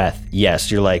 Breath, yes.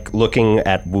 You're looking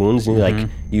at wounds, and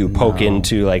you poke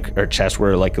into her chest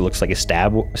where it looks like a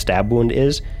stab wound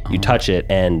is. You touch it,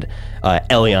 and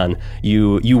Elion,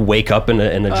 you wake up in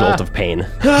a jolt of pain.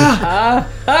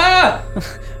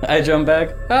 I jump back.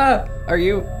 Are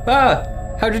you?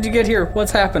 How did you get here?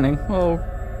 What's happening? Oh.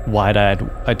 Wide-eyed,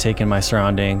 I take in my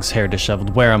surroundings, hair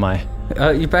disheveled. Where am I?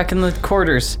 You're back in the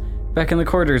quarters.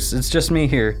 It's just me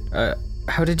here.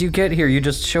 How did you get here? You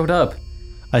just showed up.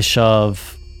 I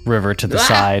shove River to the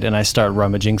side and I start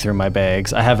rummaging through my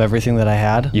bags. I have everything that I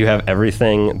had. You have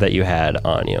everything that you had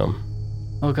on you.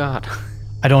 Oh God.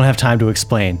 I don't have time to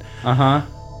explain.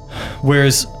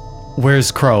 Where's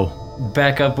Crow?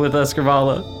 Back up with us,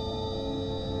 Gravala.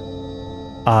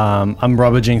 I'm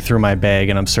rummaging through my bag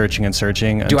and I'm searching and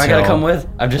searching. Do I gotta come with?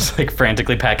 I'm just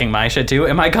frantically packing my shit too.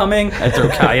 Am I coming? I throw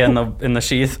Kaya in the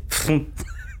sheath.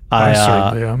 I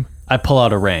certainly am. I pull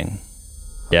out a ring.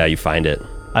 Yeah, you find it.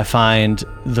 I find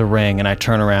the ring and I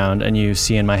turn around and you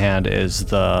see in my hand is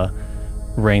the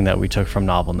ring that we took from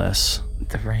Novelness.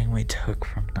 The ring we took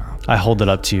from Novelness. I hold it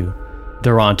up to you.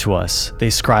 They're on to us. They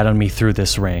scryed on me through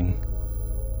this ring.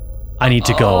 I need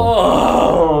to go.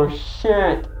 Oh,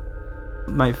 shit.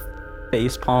 My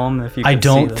face palm, if you I could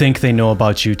don't see that. think they know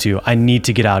about you two. I need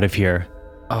to get out of here.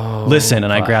 Oh, Listen,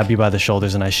 and I fuck. grab you by the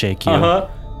shoulders and I shake you. Uh-huh.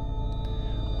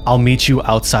 I'll meet you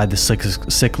outside the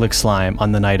cyclic slime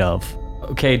on the night of.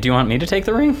 Okay, do you want me to take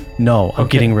the ring? No, I'm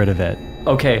Okay. getting rid of it.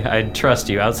 Okay, I trust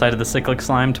you. Outside of the cyclic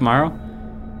slime tomorrow?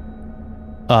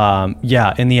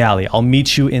 Yeah, in the alley. I'll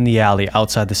meet you in the alley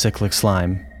outside the cyclic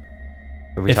slime.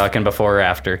 Are we talking before or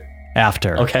after?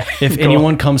 After. Okay. If Cool.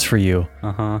 anyone comes for you,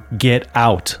 get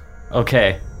out.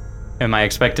 Okay. Am I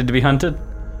expected to be hunted?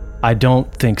 I don't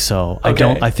think so.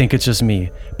 Okay. I think it's just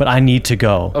me. But I need to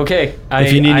go. Okay,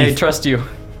 If you need I any- trust you.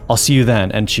 I'll see you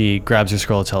then. And she grabs her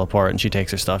scroll to teleport and she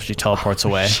takes her stuff. She teleports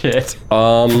away. Shit.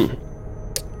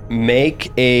 Make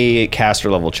a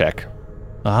caster level check.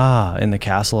 In the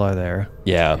castle are there.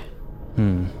 Yeah.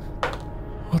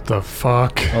 What the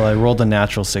fuck? Well, I rolled a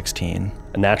natural 16.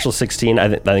 A natural 16,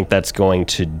 I think that's going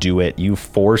to do it. You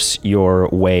force your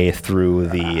way through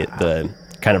the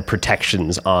kind of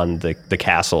protections on the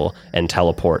castle and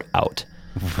teleport out.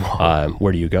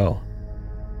 Where do you go?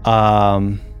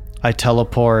 I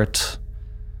teleport.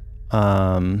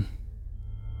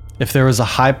 If there was a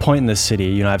high point in the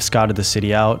city, I've scouted the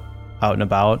city out and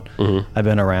about. I've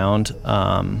been around.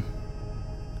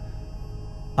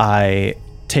 I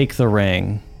take the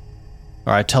ring,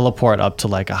 or I teleport up to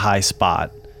like a high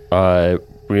spot. You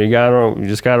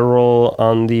just gotta roll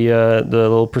on the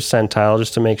little percentile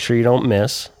just to make sure you don't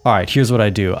miss. All right, here's what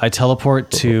I do. I teleport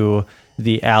to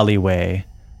the alleyway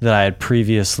that I had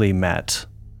previously met.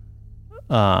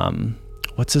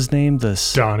 What's his name?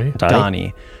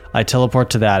 Donnie. I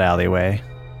teleport to that alleyway.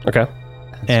 Okay.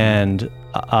 And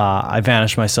I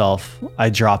vanish myself. I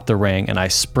drop the ring and I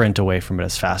sprint away from it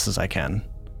as fast as I can.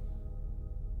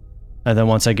 And then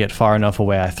once I get far enough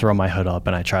away, I throw my hood up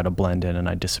and I try to blend in and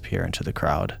I disappear into the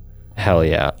crowd. Hell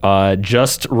yeah.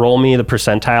 Just roll me the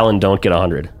percentile and don't get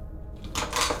 100.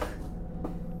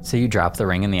 So you dropped the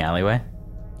ring in the alleyway?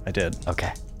 I did.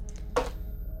 Okay.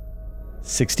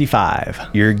 65.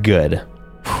 You're good.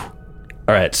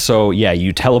 All right, so yeah,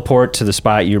 you teleport to the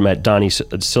spot you met Donnie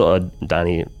Whitehand.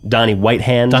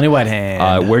 Donnie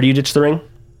Whitehand. Where do you ditch the ring?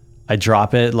 I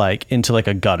drop it into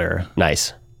a gutter.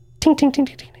 Nice. Ting, ting, ting,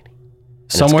 ting, ting, ting.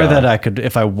 Somewhere gone. that I could,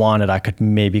 if I wanted, I could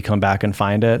maybe come back and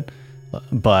find it,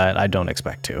 but I don't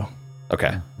expect to.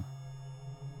 Okay.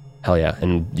 Hell yeah.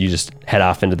 And you just head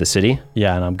off into the city?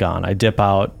 Yeah, and I'm gone. I dip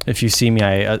out. If you see me,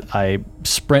 I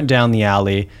sprint down the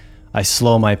alley. I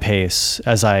slow my pace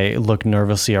as I look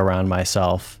nervously around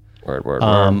myself. Word.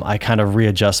 I kind of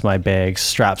readjust my bag,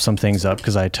 strap some things up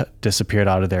because I disappeared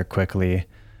out of there quickly.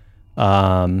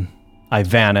 I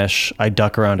vanish. I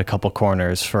duck around a couple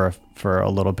corners for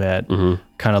a little bit,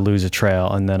 kind of lose a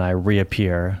trail, and then I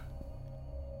reappear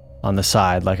on the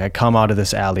side. Like I come out of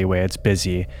this alleyway, it's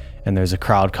busy, and there's a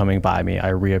crowd coming by me.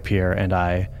 I reappear and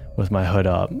I, with my hood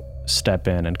up, step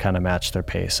in and kind of match their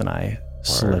pace, and I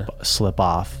slip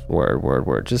off.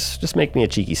 Word. Just make me a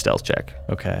cheeky stealth check.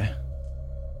 Okay.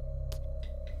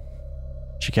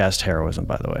 She cast heroism,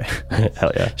 by the way.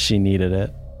 Hell yeah. She needed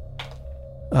it.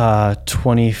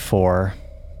 24.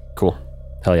 Cool.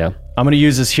 Hell yeah. I'm going to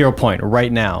use this hero point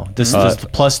right now. This is the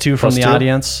 +2 from the +2?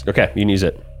 audience. Okay, you can use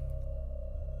it.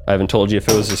 I haven't told you if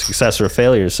it was a success or a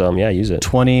failure, so yeah, use it.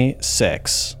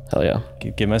 26. Hell yeah.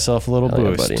 Give myself a little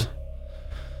boost.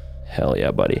 Hell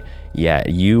yeah, buddy. Yeah,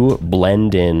 you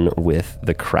blend in with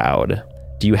the crowd.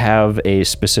 Do you have a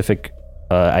specific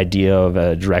idea of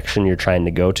a direction you're trying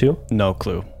to go to? No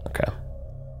clue. Okay.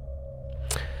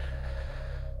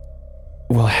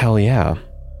 Well, hell yeah.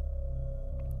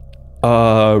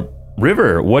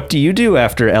 River, what do you do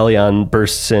after Elion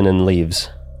bursts in and leaves?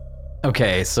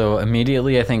 Okay, so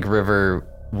immediately I think River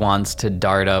wants to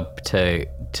dart up to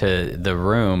the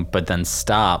room, but then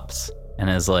stops and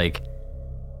is like,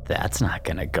 that's not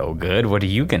gonna go good. What are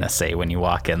you gonna say when you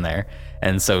walk in there?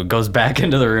 And so goes back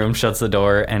into the room, shuts the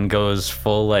door, and goes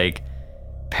full like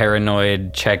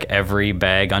paranoid, check every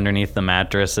bag underneath the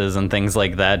mattresses and things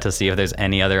like that to see if there's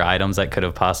any other items that could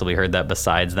have possibly heard that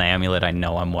besides the amulet I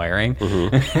know I'm wearing.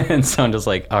 And so I'm just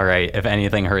like, all right, if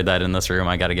anything heard that in this room,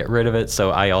 I got to get rid of it.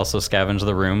 So I also scavenge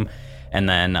the room, and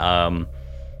then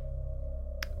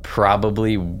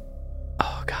probably,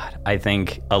 oh God, I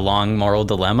think a long moral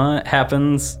dilemma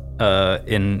happens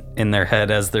in their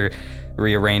head as they're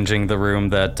rearranging the room,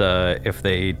 that if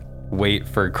they wait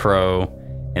for Crow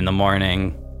in the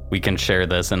morning, we can share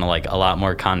this in like a lot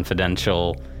more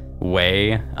confidential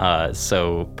way.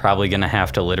 So probably gonna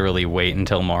have to literally wait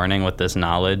until morning with this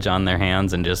knowledge on their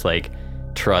hands and just like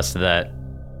trust that,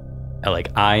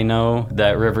 like, I know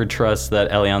that River trusts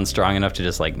that Elion's strong enough to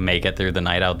just like make it through the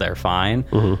night out there fine.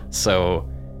 So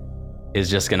is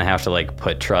just gonna have to like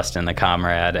put trust in the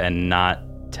comrade and not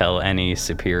tell any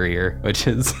superior, which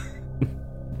is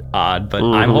odd, but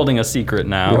I'm holding a secret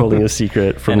now. You're holding a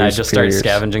secret from and your I just superiors.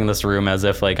 start scavenging this room as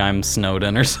if like I'm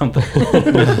Snowden or something.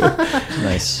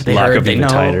 Nice. They Lock heard, up they even know.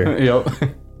 tighter. Yep.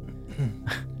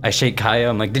 I shake Kaya.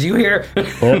 I'm like, did you hear?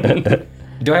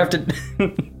 Do I have to?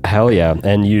 Hell yeah.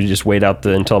 And you just wait out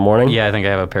until morning? Yeah, I think I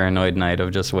have a paranoid night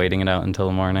of just waiting it out until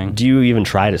the morning. Do you even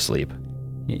try to sleep?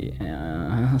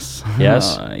 Yes.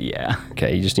 Yes? Yeah.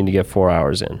 Okay, you just need to get 4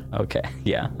 hours in. Okay.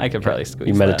 Yeah, I could probably squeeze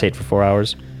You meditate for 4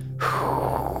 hours?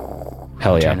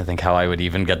 Hell Trying yeah. to think how I would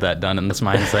even get that done in this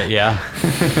mindset. Yeah.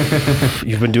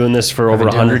 You've been doing this for over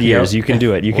been doing 100 it, years. yep. You can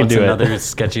do it. You can What's do another it.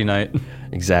 sketchy night?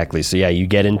 Exactly. So yeah, you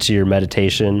get into your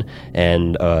meditation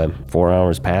and 4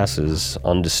 hours passes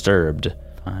undisturbed.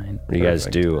 Fine. What do you guys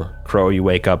do? Crow, you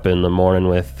wake up in the morning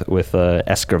with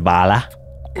Escrivala.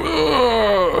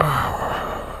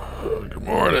 Good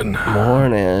morning.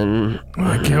 Morning.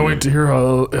 I can't wait to hear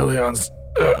how Elion's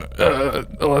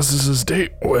Alessis's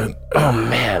date went. Oh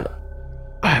man.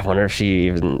 I wonder if she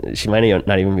might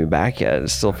not even be back yet.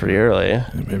 It's still pretty early.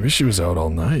 Maybe she was out all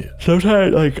night.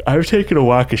 Sometimes, like, I've taken a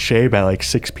walk of shame at like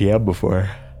 6 p.m. before.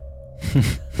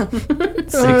 6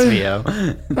 p.m.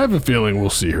 I have a feeling we'll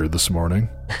see her this morning.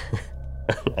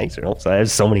 Thanks, Earl. So I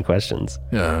have so many questions.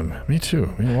 Yeah, me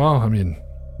too. Well, I mean,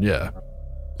 yeah.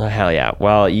 Oh, hell yeah.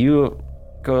 Well, you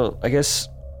go. I guess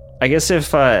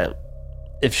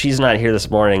if she's not here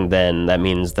this morning, then that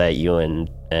means that you and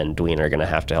Dwayne are gonna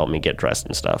have to help me get dressed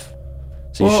and stuff.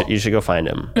 So you should go find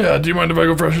him. Yeah, do you mind if I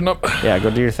go freshen up? Yeah, go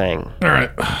do your thing. All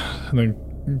right. And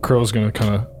then Crow's gonna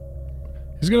kind of...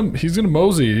 He's gonna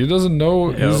mosey. He doesn't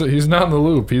know. Yep. He's not in the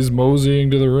loop. He's moseying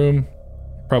to the room,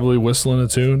 probably whistling a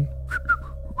tune.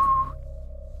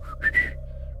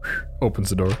 Opens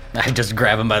the door. I just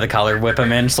grab him by the collar, whip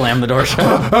him in, slam the door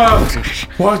shut.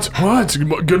 What?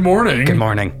 Good morning. Good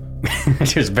morning.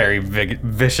 Just very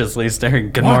viciously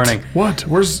staring. Good morning. What?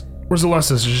 Where's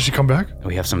Alessis? Did she come back?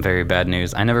 We have some very bad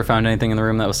news. I never found anything in the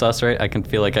room that was sus, right? I can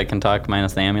feel like I can talk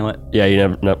minus the amulet. Yeah, you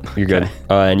never. Nope, you're good.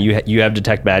 And you have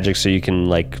detect magic, so you can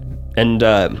like. And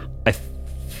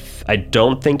I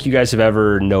don't think you guys have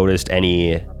ever noticed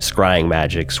any scrying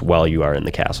magics while you are in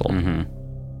the castle.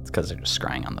 It's because they're just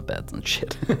scrying on the beds and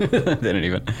shit. They didn't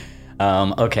even.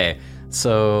 Okay,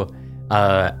 so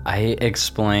I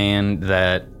explained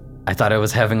that I thought I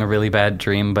was having a really bad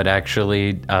dream, but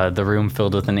actually the room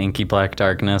filled with an inky black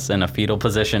darkness. In a fetal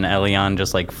position, Elion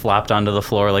just like flopped onto the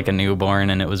floor like a newborn,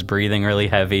 and it was breathing really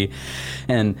heavy.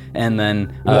 And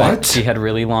then What? She had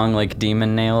really long like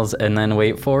demon nails, and then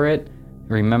wait for it.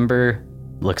 Remember,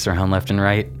 looks around left and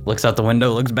right, looks out the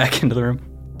window, looks back into the room.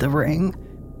 The ring,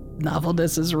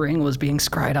 Noveldus's ring, was being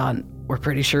scryed on. We're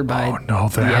pretty sure by Oh no,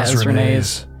 that's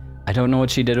Renee's. I don't know what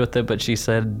she did with it, but she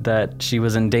said that she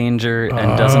was in danger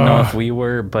and doesn't know if we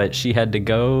were, but she had to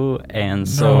go, and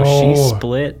so she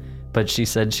split. But she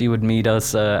said she would meet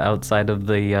us outside of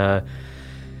the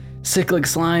Cyclic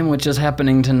slime, which is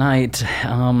happening tonight.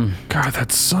 God,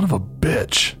 that son of a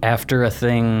bitch. After a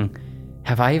thing.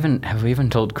 Have we even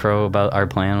told Crow about our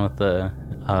plan with the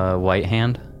White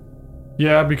Hand?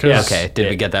 Yeah, because Okay, did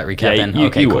we get that recap in? you,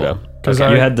 Okay, you cool. would have. Because You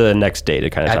had the next day to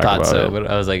kind of I talk thought about so, it. but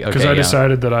I was like, okay, because I yeah.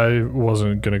 decided that I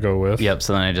wasn't gonna go with. Yep,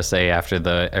 so then I just say after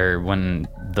when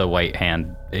the White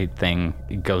Hand thing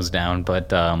goes down,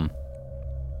 but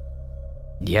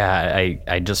yeah,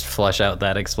 I just flush out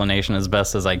that explanation as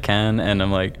best as I can, and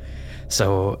I'm like,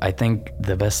 so I think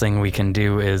the best thing we can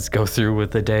do is go through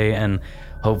with the day and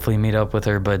hopefully meet up with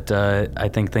her, but I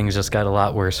think things just got a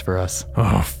lot worse for us.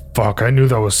 Oh fuck! I knew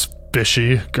that was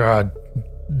fishy. God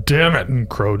damn it! And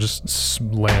Crow just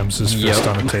slams his fist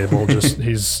on the table. Just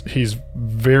he's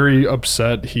very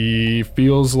upset. He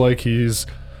feels like he's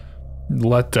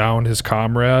let down his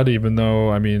comrade, even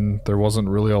though I mean there wasn't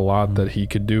really a lot that he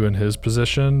could do in his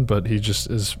position. But he's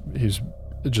just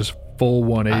full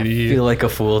 180. I feel like a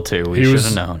fool too. We should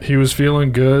have known. He was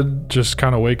feeling good, just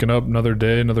kind of waking up another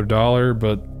day, another dollar,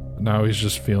 but now he's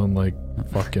just feeling like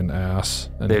fucking ass.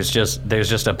 And There's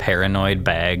just a paranoid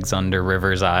bags under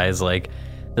River's eyes. Like,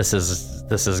 this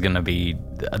is gonna be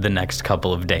the next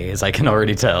couple of days. I can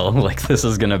already tell. Like, this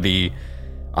is gonna be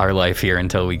our life here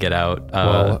until we get out.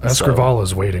 well,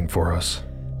 Escrivala's waiting for us.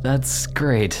 That's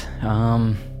great.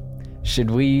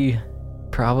 Should we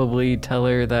probably tell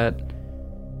her that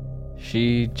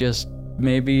she just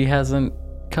maybe hasn't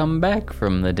come back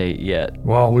from the date yet.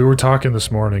 Well, we were talking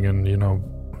this morning, and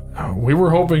we were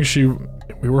hoping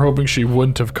she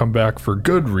wouldn't have come back for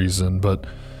good reason, but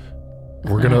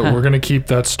we're gonna keep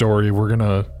that story. We're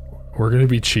gonna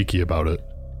be cheeky about it.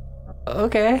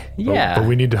 Okay, yeah. But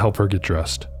we need to help her get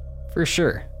dressed. For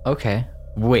sure. Okay.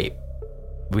 Wait.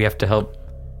 We have to help.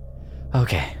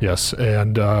 Okay. Yes,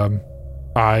 and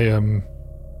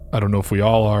I don't know if we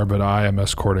all are, but I am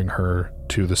escorting her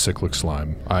to the Cyclic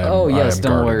slime.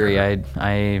 Don't worry.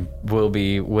 I will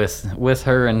be with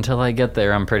her until I get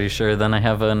there. I'm pretty sure. Then I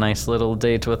have a nice little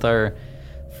date with our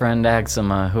friend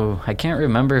Axima, who I can't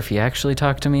remember if he actually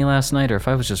talked to me last night or if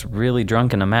I was just really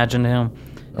drunk and imagined him.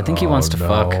 I think he wants to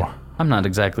fuck. I'm not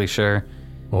exactly sure.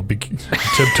 Well,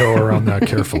 tiptoe around that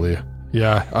carefully.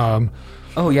 Yeah.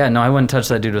 I wouldn't touch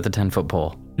that dude with a 10-foot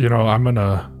pole. I'm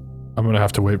gonna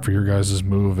have to wait for your guys'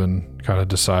 move and kind of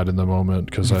decide in the moment,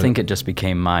 because I think it just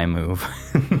became my move.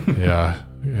 yeah.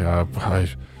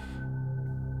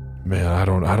 I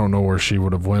don't know where she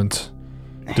would have went.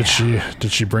 Did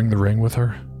she bring the ring with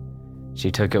her? She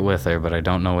took it with her, but I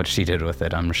don't know what she did with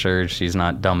it. I'm sure she's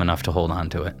not dumb enough to hold on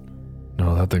to it.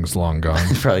 No, that thing's long gone.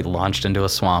 It's probably launched into a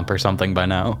swamp or something by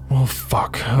now. Well,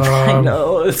 fuck. I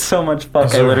know, it's so much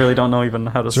fuck. I literally don't know even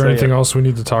how to say it. Is there anything else we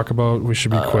need to talk about? We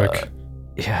should be quick.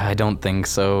 Yeah, I don't think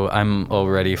so. I'm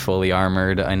already fully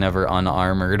armored. I never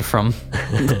unarmored from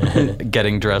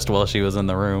getting dressed while she was in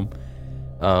the room.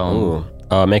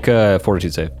 Make a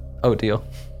fortitude save. Oh, deal.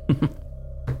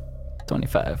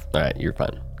 25. All right, you're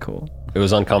fine. Cool. It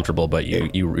was uncomfortable, but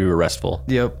you were restful.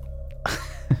 Yep.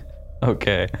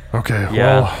 Okay.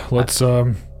 Yeah. Well, let's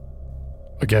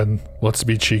again, let's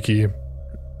be cheeky.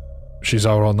 She's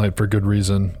out all night for good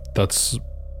reason. That's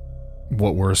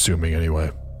what we're assuming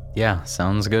anyway. Yeah,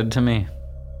 sounds good to me.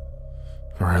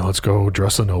 All right, let's go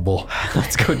dress a noble.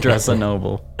 Let's go dress a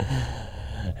noble.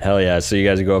 Hell yeah. So you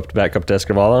guys go back up to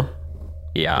Escrivala?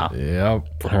 Yeah. Yep.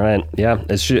 All right. Yeah.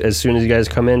 As soon as you guys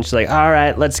come in, she's like, all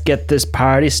right, let's get this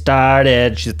party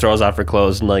started. She throws off her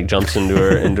clothes and like jumps into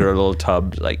her little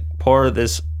tub, like, pour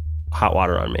this hot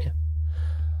water on me.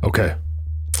 Okay.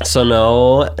 So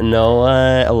no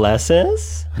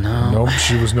Alessis? No. Nope,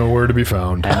 she was nowhere to be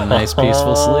found. Had a nice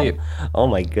peaceful sleep. Oh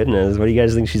my goodness. What do you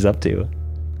guys think she's up to?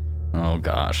 Oh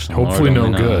gosh. Hopefully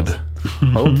no good.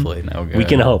 Hopefully no good. We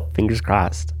can hope. Fingers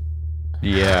crossed.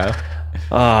 Yeah.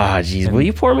 Oh, geez. Will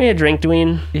you pour me a drink,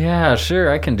 Dwayne? Yeah,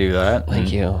 sure, I can do that.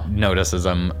 Thank you. Notices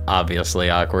I'm obviously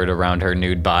awkward around her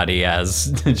nude body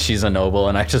as she's a noble,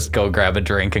 and I just go grab a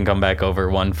drink and come back over,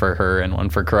 one for her and one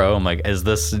for Crow. I'm like, does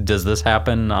this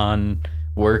happen on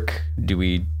work? Do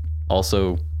we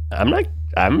also... I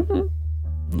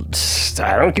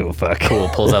don't give a fuck. Cool,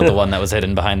 pulls out the one that was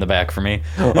hidden behind the back for me.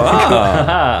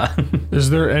 Is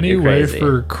there any You're way crazy.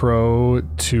 for Crow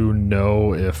to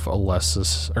know if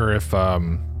Alessis, or if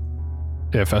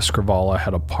Escrivala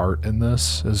had a part in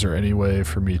this? Is there any way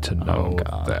for me to know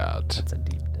that? That's a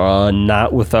deep...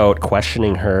 Not without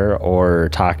questioning her or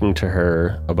talking to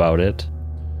her about it.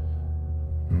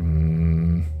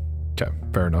 Okay,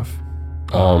 fair enough.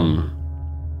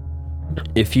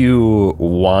 If you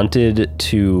wanted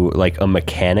to, like, a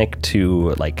mechanic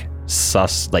to, like,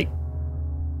 suss, like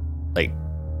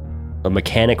a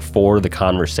mechanic for the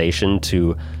conversation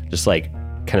to just, like,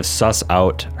 kind of suss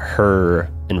out her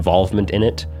involvement in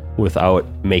it without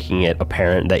making it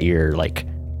apparent that you're, like,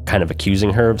 kind of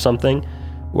accusing her of something,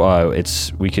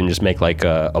 we can just make, like,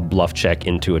 a bluff check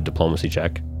into a diplomacy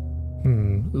check.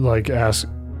 Like ask.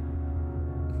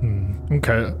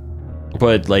 Okay.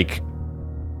 But, like,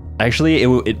 actually,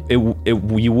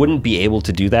 you wouldn't be able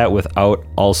to do that without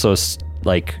also,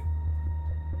 like,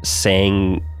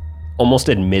 saying, almost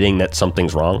admitting that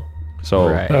something's wrong. So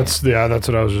Right. That's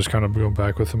what I was just kind of going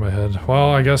back with in my head. Well,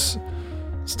 I guess.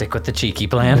 Stick with the cheeky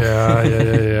plan.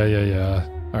 Yeah.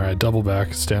 All right, double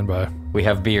back, stand by. We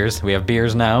have beers. We have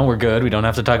beers now. We're good. We don't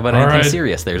have to talk about anything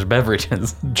serious. There's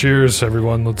beverages. Cheers,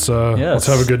 everyone. Let's have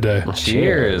a good day.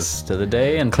 Cheers to the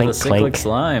day and Clink, to the Cyclic clink.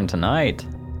 slime tonight.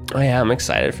 oh yeah, I'm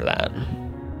excited for that.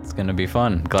 It's gonna be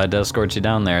fun. Glad to escort you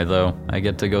down there, though. I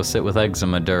get to go sit with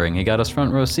Eczema during. He got us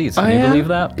front row seats. Can you believe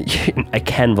that? I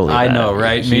can believe I that. know,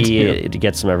 right? Me too. He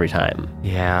gets them every time.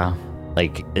 Yeah.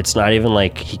 Like, it's not even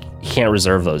like he can't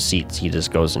reserve those seats. He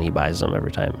just goes and he buys them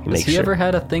every time. Has he ever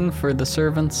had a thing for the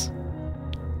servants?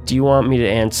 Do you want me to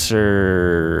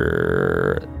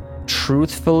answer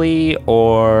truthfully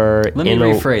or Let me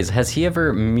rephrase. Has he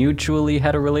ever mutually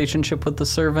had a relationship with the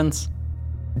servants?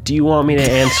 do you want me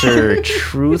to answer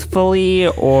truthfully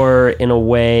or in a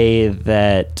way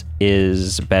that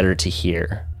is better to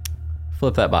hear?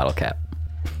 Flip that bottle cap.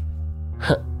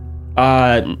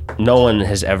 No one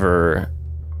has ever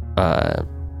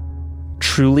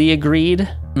truly agreed.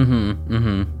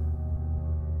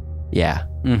 Yeah.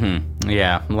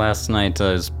 Yeah, last night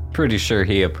I was pretty sure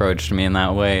he approached me in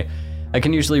that way. I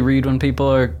can usually read when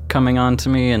people are coming on to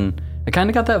me, and I kind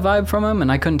of got that vibe from him, and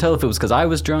I couldn't tell if it was because I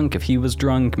was drunk, if he was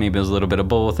drunk, maybe it was a little bit of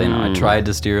both. You know, I tried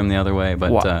to steer him the other way,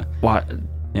 but,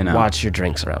 you know. Watch your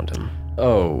drinks around him.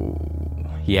 Oh,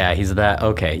 yeah, he's that.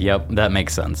 Okay, yep, that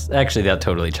makes sense. Actually, that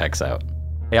totally checks out.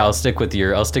 Yeah, I'll stick with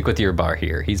your bar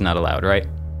here. He's not allowed, right?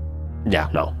 Yeah,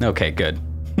 no. Okay, good.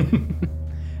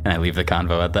 And I leave the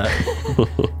convo at that.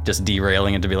 Just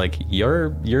derailing it to be like,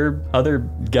 your other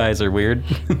guys are weird.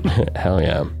 Hell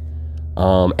yeah.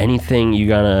 Anything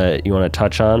you want to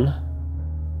touch on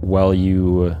while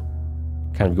you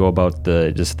kind of go about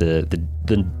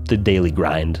the daily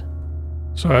grind?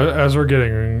 So as we're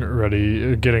getting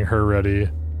her ready,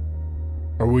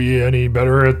 are we any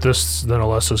better at this than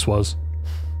Alessis was?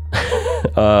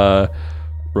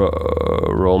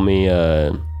 Roll me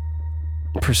a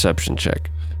perception check.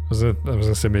 I was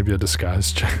gonna say maybe a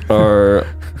disguise check. or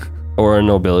a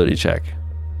nobility check.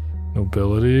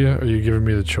 Nobility? Are you giving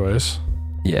me the choice?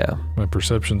 Yeah. My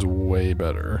perception's way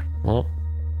better. Well,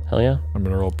 hell yeah. I'm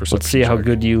gonna roll perception. Let's see how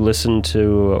good you listened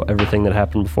to everything that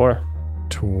happened before.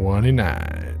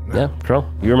 29. Yeah, cool.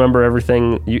 You remember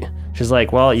everything. She's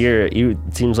like, well, it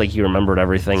seems like you remembered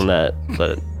everything that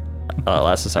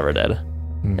Alessis ever did.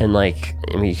 And like,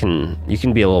 I mean, you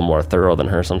can be a little more thorough than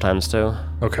her sometimes too.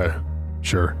 Okay,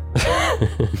 sure.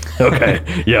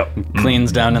 Okay, yep.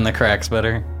 Cleans down in the cracks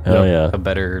better. Hell yeah. A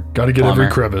better Gotta get plumber.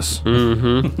 every crevice.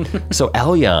 So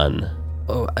Elyon.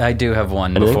 Oh, I do have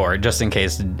one before, just in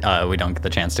case we don't get the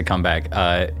chance to come back.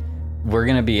 We're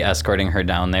going to be escorting her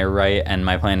down there, right? And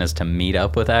my plan is to meet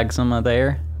up with Axima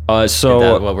there. So Is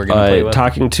that what we're gonna play with?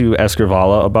 Talking to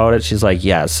Escrivala about it, she's like,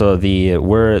 yeah, so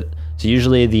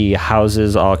usually the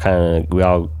houses we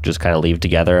all just kind of leave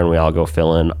together and we all go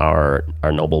fill in our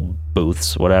noble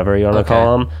booths, whatever you want to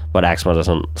call them. But Axima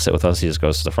doesn't sit with us; he just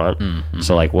goes to the front.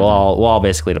 So like we'll all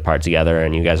basically depart together,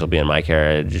 and you guys will be in my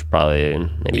carriage. Probably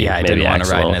maybe. Yeah, I didn't want to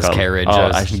ride in his carriage.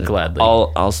 Gladly.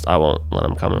 I won't let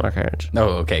him come in our carriage.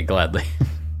 Oh, okay, gladly.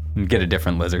 Get a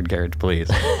different lizard carriage,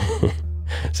 please.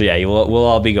 So yeah, we'll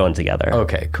all be going together.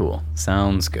 Okay, cool.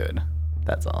 Sounds good.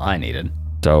 That's all I needed.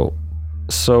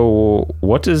 So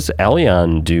what does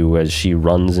Elyon do as she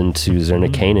runs into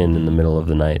Zernikanen in the middle of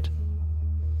the night?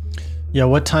 Yeah,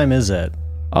 what time is it?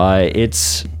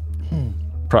 It's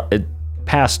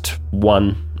past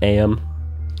 1 a.m.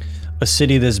 A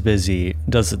city this busy,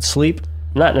 does it sleep?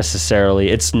 Not necessarily.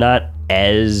 It's not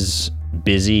as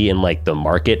busy in like the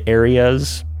market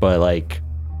areas, but like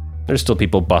there's still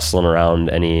people bustling around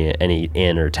any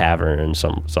inn or tavern and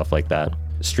some stuff like that.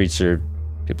 The streets are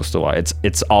people still walk.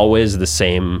 It's always the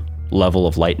same level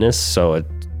of lightness, so it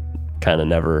kind of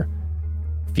never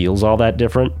feels all that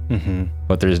different.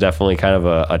 But there's definitely kind of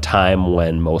a time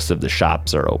when most of the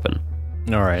shops are open.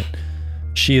 All right.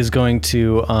 She is going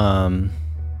to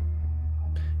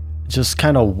just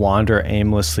kind of wander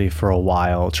aimlessly for a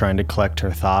while, trying to collect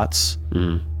her thoughts,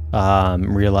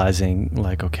 realizing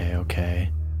like, okay,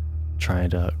 trying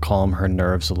to calm her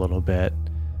nerves a little bit.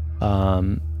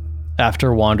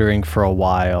 After wandering for a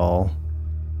while,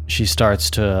 she starts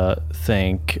to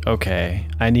think, okay,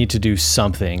 I need to do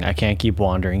something. I can't keep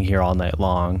wandering here all night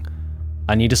long.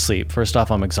 I need to sleep. First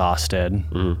off, I'm exhausted.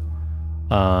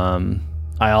 I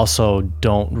also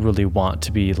don't really want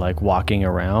to be like walking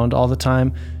around all the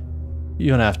time.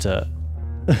 You don't have to.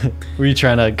 Were you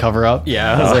trying to cover up?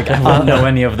 Yeah, I was like, I don't know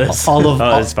any of this.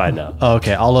 It's fine now.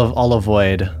 Okay, I'll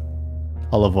avoid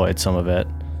some of it.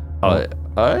 I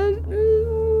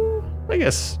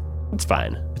guess it's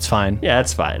fine. It's fine. Yeah,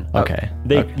 it's fine. Okay.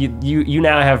 You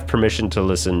now have permission to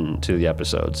listen to the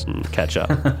episodes and catch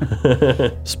up.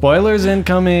 Spoilers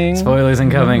incoming. Spoilers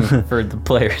incoming for the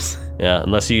players. Yeah,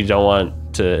 unless you don't want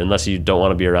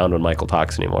to be around when Michael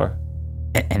talks anymore.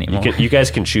 You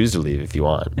guys can choose to leave if you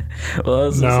want. Well,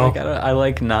 it's just like I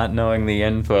like not knowing the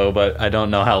info, but I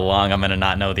don't know how long I'm gonna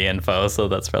not know the info, so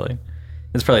it's probably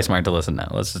smart to listen now.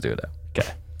 Let's just do it. Okay.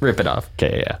 Rip it off.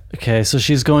 Okay, yeah. Okay, so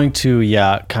she's going to,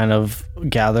 kind of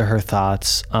gather her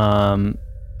thoughts, and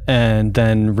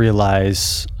then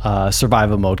realize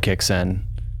survival mode kicks in.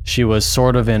 She was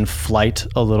sort of in flight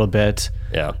a little bit,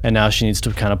 and now she needs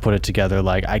to kind of put it together,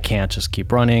 like, I can't just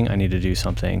keep running, I need to do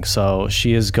something. So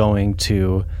she is going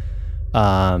to,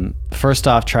 first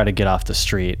off, try to get off the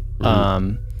street.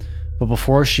 But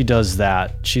before she does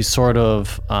that, she's sort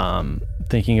of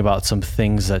thinking about some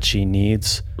things that she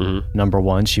needs. Number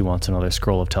one, she wants another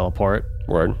scroll of teleport.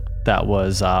 Word. That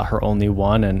was her only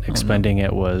one, and expending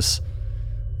it was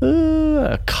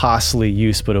a costly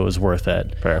use, but it was worth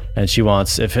it. Fair. And she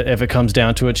wants, if it comes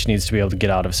down to it, she needs to be able to get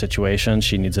out of a situation.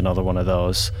 She needs another one of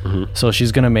those. So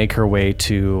she's going to make her way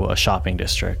to a shopping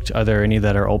district. Are there any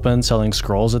that are open selling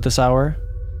scrolls at this hour?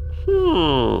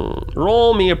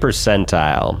 Roll me a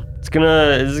percentile. It's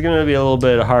gonna be a little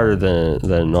bit harder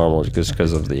than normal just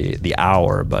because of the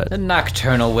hour, but The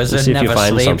nocturnal wizard see if you never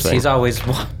find sleeps. something. He's always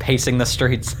pacing the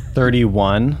streets.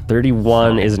 31.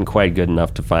 31 isn't quite good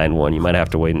enough to find one. You might have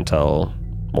to wait until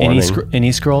morning.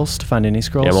 Any scrolls? To find any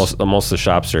scrolls? Yeah, most of the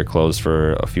shops are closed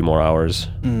for a few more hours.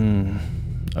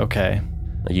 Okay.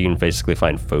 You can basically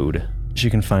find food. She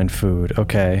can find food.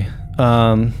 Okay.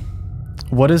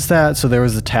 What is that? So there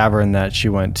was a tavern that she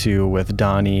went to with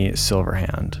Donnie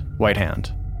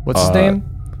Whitehand. What's his name?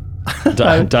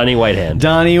 Donnie Whitehand.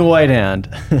 Donnie Whitehand.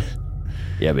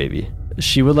 Yeah, baby.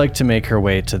 She would like to make her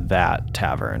way to that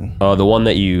tavern Oh, the one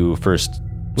that you first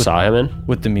saw him in?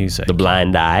 with the music. The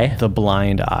Blind Eye? The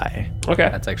Blind Eye. Okay.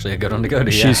 That's actually a good one to go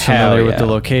to. She's Hell familiar with the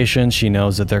yeah. location. She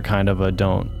knows that they're kind of a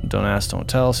don't ask, don't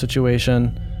tell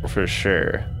situation. For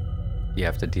sure. You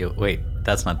have to deal. Wait,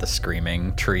 that's not the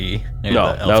screaming tree. Maybe No,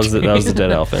 the that elf was the tree.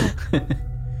 dead elf in.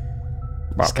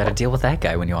 Just got to deal with that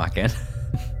guy when you walk in.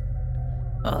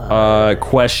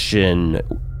 Question.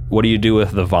 What do you do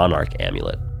with the Von Arch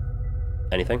amulet?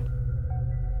 Anything?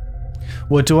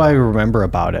 What do I remember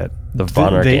about it? The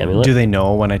Von Arch amulet? Do they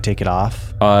know when I take it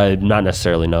off? Not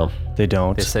necessarily, no. They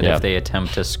don't. They said Yeah. if they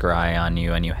attempt to scry on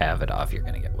you and you have it off, you're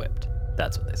gonna get whipped.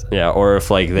 That's what they said. Yeah, or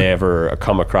if like they ever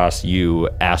come across you,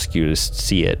 ask you to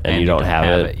see it, and you don't have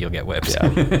it. you'll get whipped.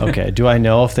 Yeah. Okay. Do I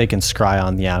know if they can scry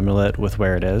on the amulet with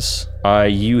where it is?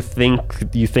 You think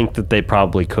that they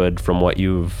probably could from what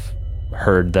you've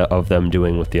heard of them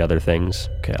doing with the other things.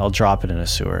 Okay, I'll drop it in a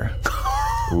sewer.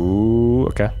 Ooh,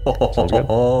 okay. Sounds good.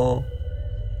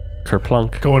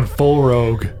 Kerplunk. Going full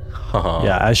rogue.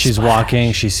 Yeah, as she's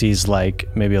walking, she sees like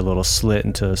maybe a little slit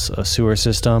into a sewer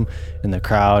system in the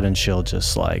crowd, and she'll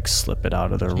just like slip it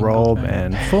out of the robe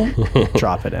and boom,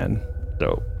 drop it in.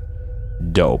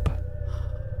 Dope.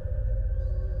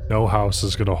 No house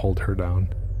is gonna hold her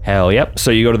down. Hell yep.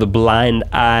 So you go to the Blind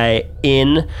Eye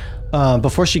Inn.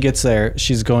 Before she gets there,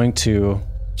 she's going to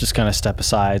just kind of step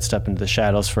aside, step into the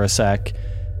shadows for a sec,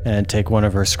 and take one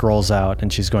of her scrolls out,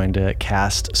 and she's going to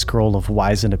cast Scroll of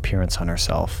Wizened Appearance on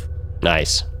herself.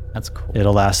 Nice. That's cool.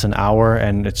 It'll last an hour,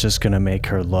 and it's just going to make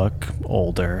her look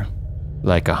older.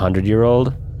 Like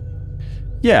 100-year-old?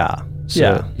 Yeah. So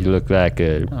yeah. you look like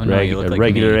a, no, you look like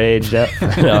regular me. aged elf.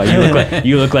 No,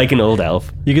 you look like an old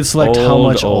elf. You can select how Old,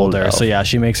 much old older. elf. So yeah,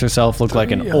 she makes herself look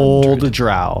like an old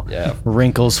drow. Yeah.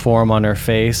 Wrinkles form on her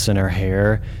face, and her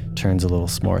hair turns a little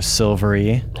more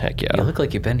silvery. Heck You yeah. look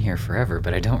like you've been here forever,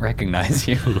 but I don't recognize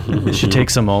you. She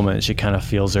takes a moment. She kind of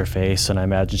feels her face, and I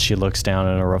imagine she looks down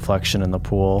at a reflection in the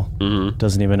pool.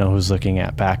 Doesn't even know who's looking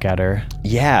back at her.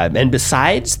 Yeah, and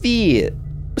besides the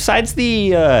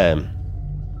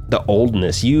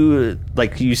oldness, you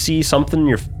see something in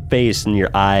your face and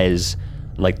your eyes,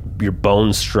 like your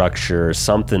bone structure or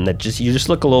something that you just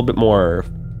look a little bit more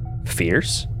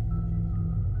fierce.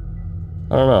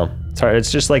 I don't know. It's hard.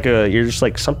 It's just like you're just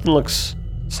like something looks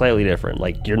slightly different.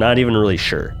 Like you're not even really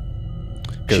sure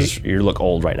because you look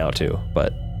old right now too.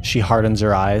 But She hardens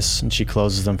her eyes, and she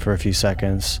closes them for a few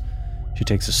seconds. She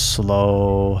takes a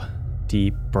slow,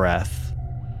 deep breath,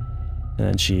 and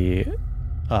then she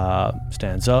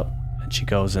stands up, and she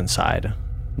goes inside,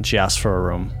 and she asks for a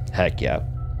room. heck yeah.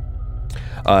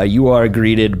 You are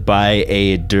greeted by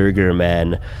a Durger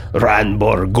man,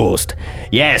 Ranbor Ghost.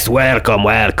 Yes,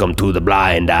 welcome to the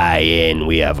Blind Eye Inn.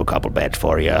 We have a couple beds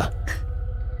for you.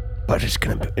 But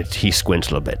he squints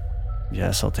a little bit.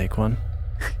 Yes, I'll take one.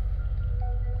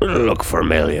 Look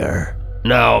familiar.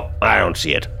 No, I don't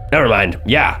see it. Never mind.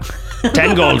 Yeah,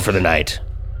 10 gold for the night.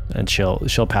 And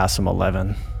she'll pass him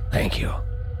 11. Thank you.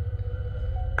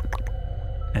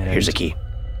 And, Here's a key.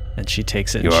 And she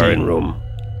takes it. You and are she, in room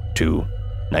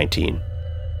 219.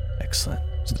 Excellent.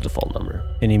 It's the default number.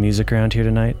 Any music around here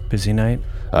tonight? Busy night?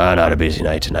 Not a busy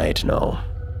night tonight, no.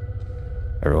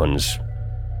 Everyone's,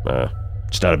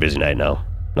 it's not a busy night now.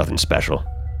 Nothing special.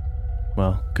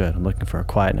 Well, good. I'm looking for a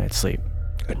quiet night's sleep.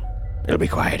 Good. It'll be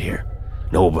quiet here.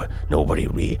 Nobody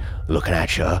will be looking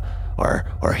at you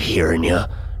or hearing you.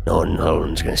 No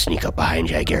one's gonna sneak up behind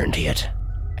you, I guarantee it.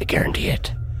 I guarantee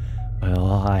it.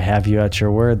 Well, I have you at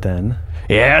your word then.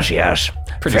 Yes.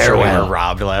 Pretty sure we Farewell. were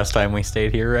robbed last time we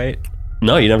stayed here, right?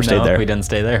 No, you never stayed No, there. we didn't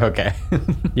stay there? Okay.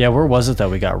 Yeah, where was it that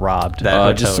we got robbed? That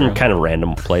hotel Just some room. kind of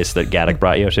random place that Gaddock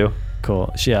brought you to.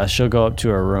 Cool. Yeah, she'll go up to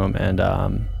her room and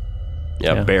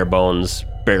Yeah, bare bones,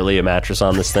 barely a mattress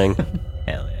on this thing.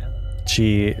 Hell yeah.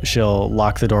 She'll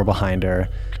lock the door behind her.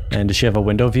 And does she have a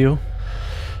window view?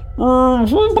 No.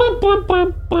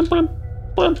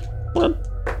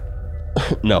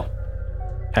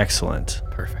 Excellent.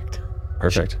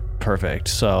 Perfect.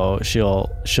 So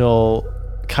she'll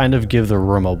kind of give the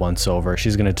room a once over.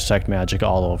 She's going to detect magic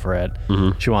all over it.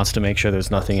 She wants to make sure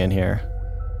there's nothing in here.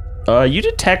 You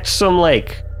detect some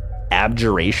like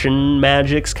abjuration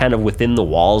magics kind of within the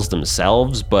walls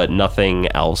themselves, but nothing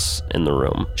else in the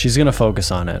room. She's going to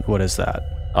focus on it. What is that?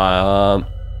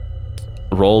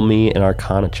 Roll me an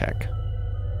Arcana check.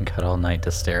 Got all night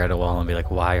to stare at a wall and be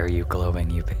like, why are you glowing,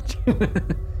 you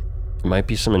bitch? Might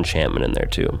be some enchantment in there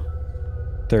too.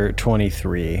 They're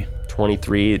 23.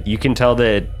 23. You can tell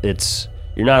that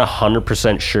you're not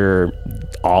 100% sure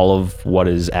all of what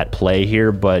is at play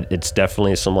here, but it's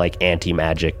definitely some like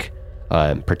anti-magic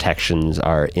protections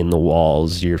are in the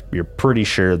walls. You're pretty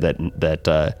sure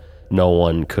that no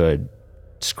one could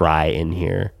scry in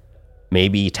here.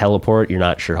 Maybe teleport. You're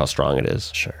not sure how strong it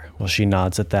is. Sure. Well, she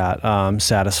nods at that,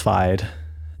 satisfied,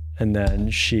 and then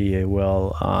she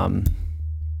will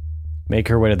make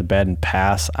her way to the bed and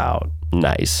pass out.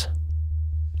 Nice.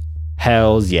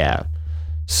 Hells yeah.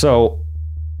 So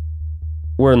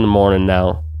we're in the morning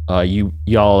now.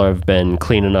 Y'all have been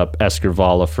cleaning up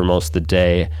Escarvala for most of the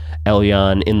day.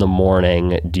 Elyon, in the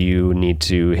morning, do you need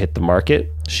to hit the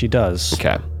market? She does.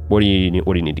 Okay. What do you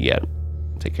need to get?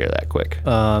 Take care of that quick.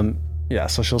 Yeah,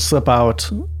 so she'll slip out.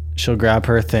 She'll grab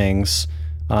her things.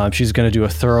 She's going to do a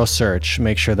thorough search,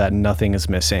 make sure that nothing is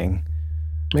missing.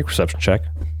 Make a perception check.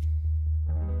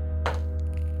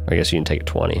 I guess you can take a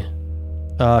 20.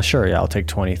 Sure, yeah, I'll take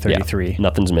 20, 33. Yeah,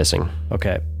 nothing's missing.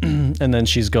 Okay. And then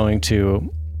she's going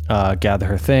to gather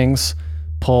her things,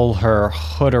 pull her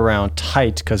hood around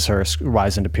tight because her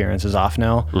wizened appearance is off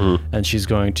now. And she's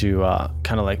going to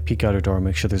kind of like peek out her door,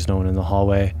 make sure there's no one in the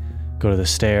hallway. Go to the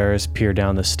stairs, peer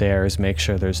down the stairs, make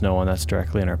sure there's no one that's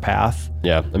directly in her path.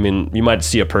 Yeah, I mean, you might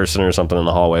see a person or something in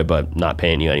the hallway, but not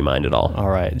paying you any mind at all. All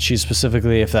right. She's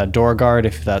specifically, if that door guard,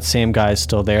 if that same guy is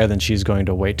still there, then she's going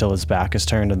to wait till his back is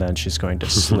turned, and then she's going to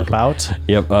slip out.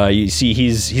 Yep. You see,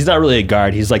 he's not really a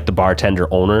guard. He's like the bartender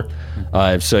owner.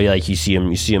 So like you see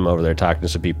him over there talking to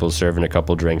some people, serving a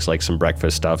couple drinks, like some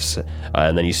breakfast stuffs,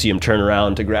 and then you see him turn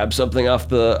around to grab something off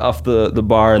the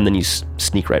bar, and then you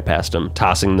sneak right past him,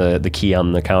 tossing the key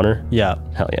on the counter. Yeah.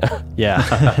 Hell yeah.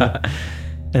 Yeah.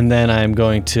 And then I'm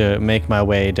going to make my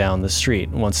way down the street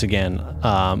once again,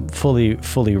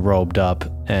 fully robed up,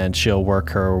 and she'll work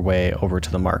her way over to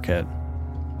the market.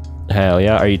 Hell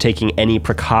yeah. Are you taking any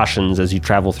precautions as you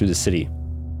travel through the city?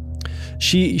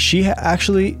 She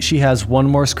has one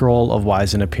more scroll of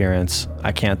Wizened Appearance.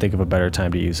 I can't think of a better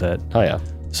time to use it. Oh yeah.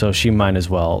 So she might as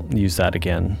well use that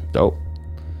again. Dope.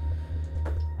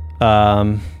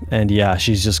 And yeah,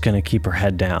 she's just gonna keep her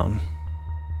head down.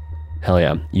 Hell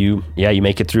yeah. You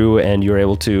make it through, and you're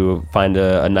able to find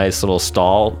a nice little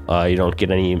stall. You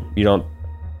don't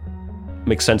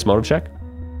make sense motor check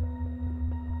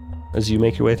as you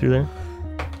make your way through there.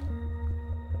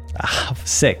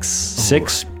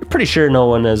 6. Pretty sure no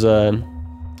one has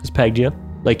pegged you.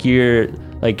 Like you're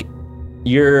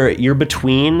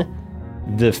between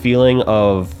the feeling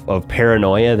of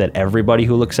paranoia that everybody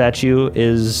who looks at you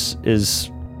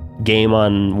is game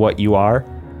on what you are,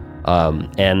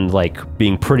 and like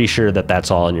being pretty sure that that's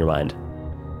all in your mind.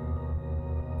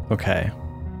 Okay.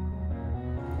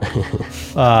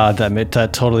 That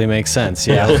totally makes sense.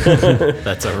 Yeah.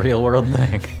 That's a real world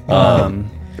thing.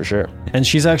 For sure. And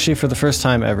she's actually, for the first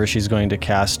time ever, she's going to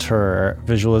cast her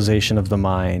visualization of the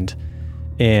mind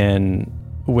in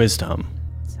wisdom.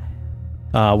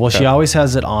 She always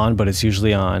has it on, but it's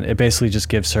usually on. It basically just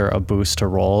gives her a boost to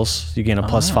rolls. You gain a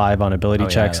 +5 on ability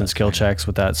checks and skill checks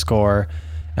with that score.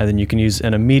 And then you can use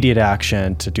an immediate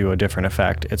action to do a different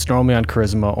effect. It's normally on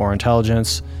charisma or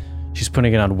intelligence. She's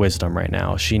putting it on wisdom right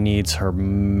now. She needs her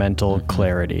mental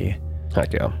clarity.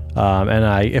 Heck yeah.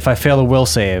 If I fail a will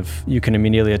save, you can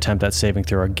immediately attempt that saving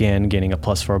throw again, gaining a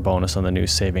 +4 bonus on the new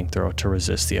saving throw to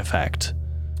resist the effect.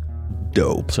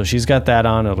 Dope. So she's got that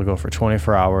on. It'll go for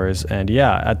 24 hours. And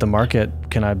yeah, at the market,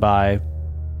 can I buy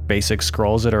basic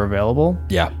scrolls that are available?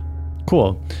 Yeah.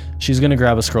 Cool. She's going to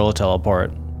grab a scroll of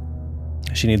teleport.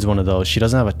 She needs one of those. She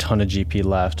doesn't have a ton of GP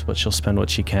left, but she'll spend what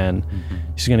she can.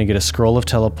 She's going to get a scroll of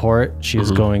teleport. She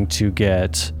is going to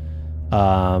get...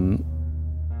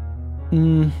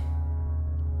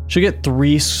 she'll get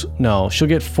she'll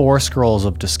get 4 scrolls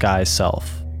of disguise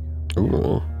self.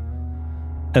 Ooh.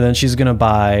 And then she's going to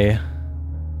buy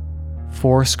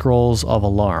 4 scrolls of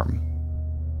alarm.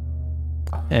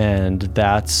 And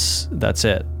that's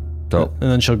it. Dope.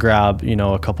 And then she'll grab,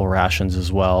 a couple rations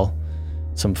as well.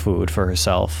 Some food for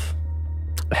herself.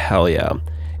 Hell yeah.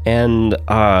 And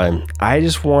I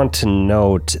just want to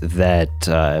note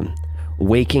that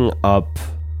waking up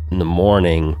in the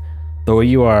morning, though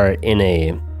you are in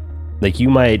a, like, you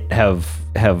might have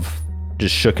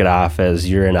just shook it off as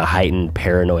you're in a heightened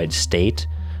paranoid state,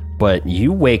 but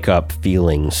you wake up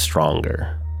feeling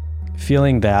stronger.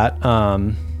 Feeling that,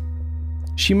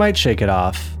 she might shake it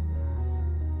off,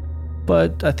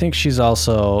 but I think she's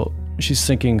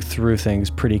thinking through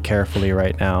things pretty carefully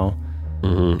right now.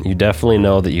 Mm-hmm. You definitely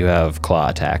know that you have claw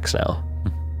attacks now.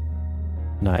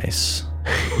 Nice.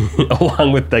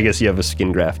 Along with, I guess you have a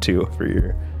skin graft too for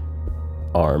your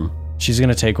arm. She's going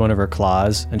to take one of her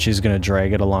claws and she's going to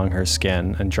drag it along her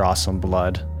skin and draw some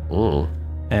blood. Ooh.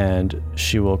 And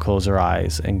she will close her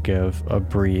eyes and give a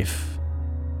brief,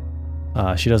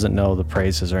 she doesn't know the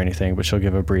praises or anything, but she'll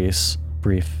give a brief,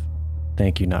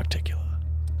 thank you,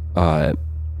 Nocticula.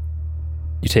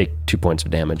 You take 2 points of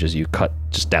damage as you cut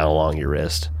just down along your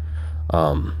wrist.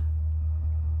 And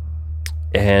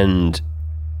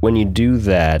when you do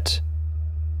that,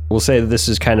 we'll say that this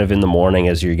is kind of in the morning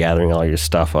as you're gathering all your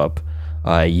stuff up.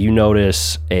 You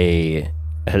notice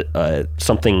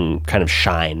something kind of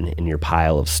shine in your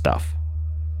pile of stuff.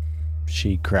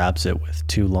 She grabs it with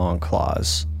 2 long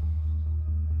claws.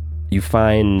 You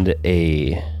find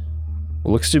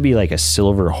what looks to be like a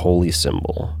silver holy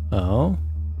symbol. Oh?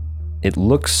 It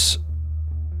looks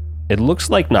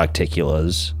like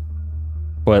Nocticula's,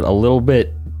 but a little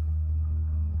bit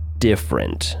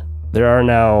different. There are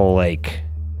now,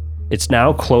 it's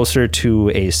now closer to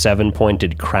a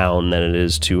 7-pointed crown than it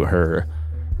is to her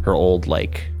old,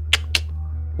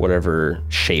 whatever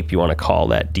shape you want to call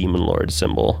that Demon Lord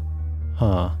symbol.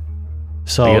 Huh.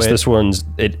 So I guess this one's,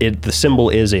 the symbol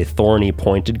is a thorny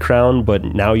pointed crown, but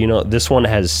now this one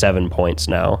has 7 points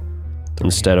now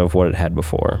instead of what it had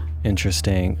before.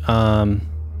 Interesting. Can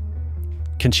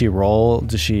she roll?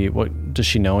 Does she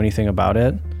know anything about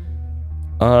it?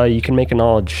 You can make a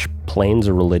knowledge planes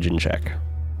or religion check.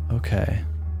 Okay.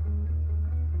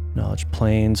 Knowledge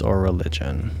planes or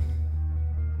religion.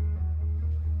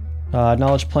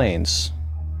 Knowledge planes.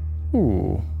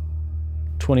 Ooh.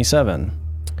 27.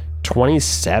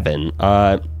 27.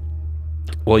 Well,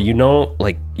 you know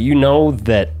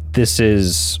that this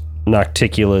is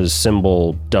Nocticula's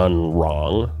symbol done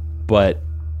wrong, but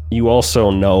you also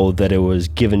know that it was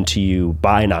given to you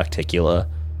by Nocticula.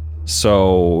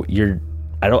 So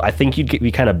I think you'd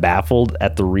be kind of baffled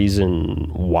at the reason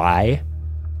why,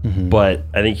 but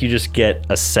I think you just get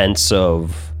a sense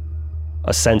of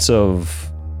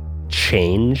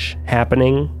change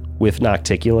happening with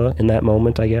Nocticula in that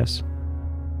moment, I guess.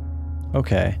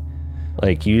 Okay.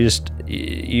 Like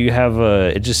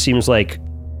it just seems like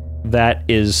that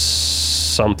is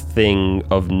something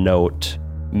of note.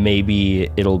 Maybe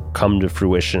it'll come to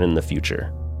fruition in the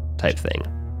future type thing.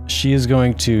 She is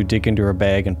going to dig into her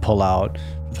bag and pull out,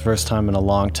 for the first time in a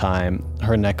long time,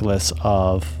 her necklace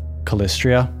of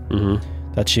Callistria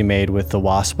that she made with the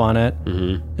wasp on it.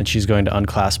 And she's going to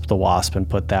unclasp the wasp and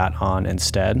put that on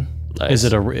instead. Nice.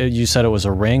 Is it you said it was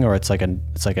a ring, or it's like an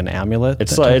amulet?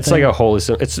 It's like a holy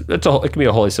symbol. It can be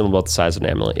a holy symbol about the size of an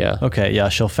amulet, yeah. Okay, yeah,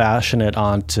 she'll fashion it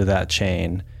onto that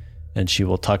chain and she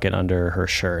will tuck it under her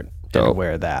shirt and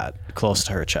wear that close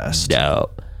to her chest.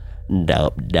 Dope.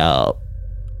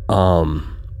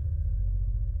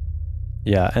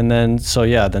 Yeah, and then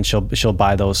she'll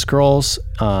buy those scrolls.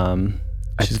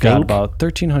 She's got about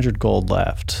 1,300 gold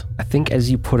left. I think as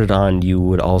you put it on, you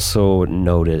would also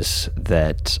notice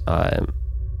that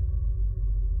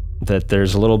that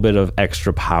there's a little bit of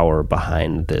extra power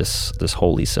behind this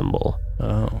holy symbol.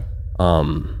 Oh.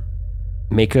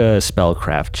 Make a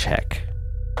spellcraft check.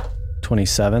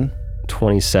 27.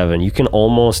 27. You can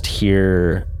almost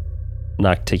hear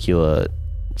Nocticula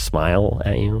smile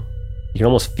at you. You can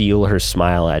almost feel her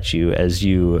smile at you as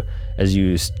you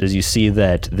see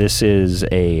that this is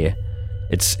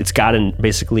it's got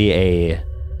basically a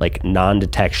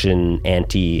non-detection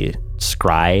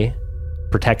anti-scry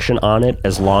protection on it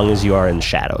as long as you are in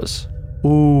shadows.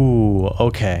 Ooh,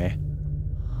 okay.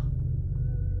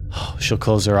 She'll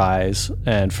close her eyes,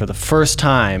 and for the first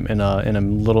time in a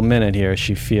little minute here,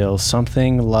 she feels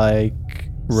something like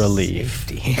relief,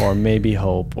 safety. Or maybe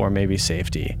hope, or maybe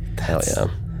safety. Hell yeah.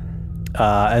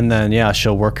 And then,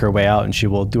 she'll work her way out and she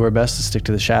will do her best to stick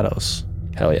to the shadows.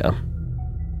 Hell yeah.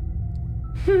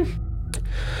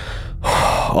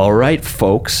 All right,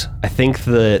 folks. I think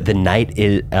the night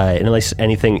is, unless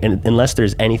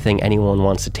there's anything anyone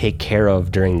wants to take care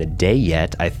of during the day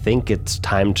yet, I think it's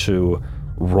time to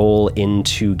roll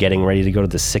into getting ready to go to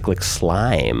the Cyclic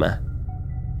slime.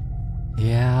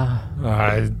 Yeah.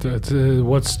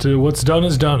 What's done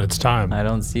is done. It's time. I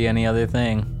don't see any other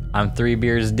thing. I'm 3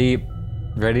 beers deep,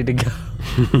 ready to go.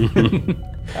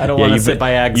 I don't want to sit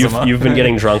by Axima. You've been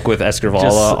getting drunk with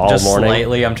Escrivala all just morning.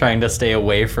 Slightly. I'm trying to stay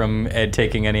away from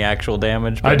taking any actual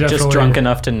damage, but I just definitely- drunk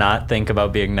enough to not think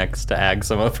about being next to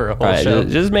Axima for a whole Right, show.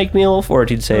 just make me a little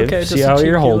fortitude save. Okay, See just a how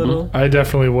you're cheeky holding. little- I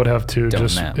definitely would have to Don't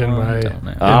just nat in one, my don't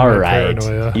nat. All my right,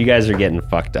 paranoia. you guys are getting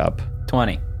fucked up.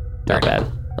 20. Not 30.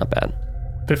 bad. Not bad.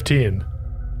 15.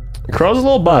 Crow's a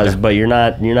little buzzed, but you're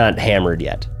not hammered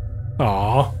yet.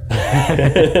 Aw.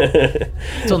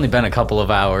 It's only been a couple of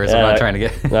hours. I'm not trying to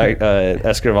get...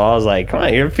 Escrival is like, come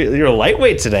on, you're a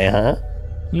lightweight today, huh?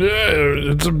 Yeah,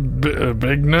 it's a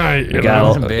big night. You We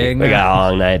got, know? a big we night. got a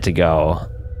long night to go.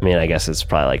 I mean, I guess it's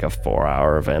probably like a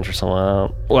 4-hour event or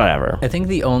something. Whatever. I think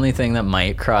the only thing that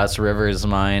might cross River's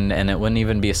mind, and it wouldn't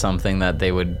even be something that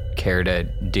they would care to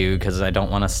do, because I don't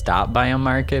want to stop by a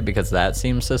market, because that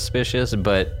seems suspicious,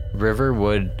 but River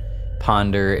would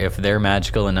ponder if they're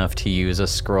magical enough to use a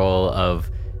scroll of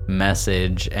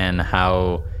message and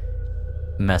how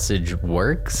message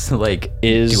works. Like,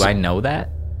 do I know that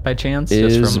by chance?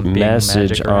 Is being message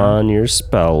magic around? on your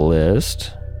spell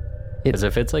list? Because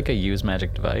if it's like a use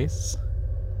magic device,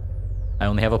 I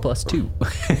only have a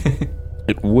 +2.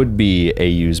 It would be a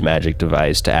use magic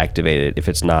device to activate it if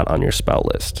it's not on your spell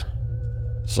list.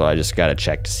 So I just gotta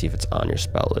check to see if it's on your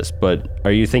spell list. But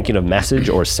are you thinking of message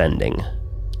or sending?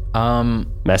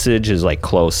 Message is like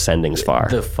close, sending's far.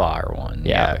 The far one.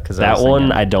 yeah, Because that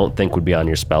one I don't think would be on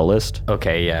your spell list.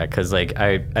 Okay, yeah, because like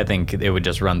I think it would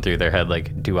just run through their head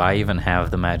like, do I even have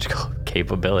the magical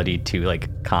capability to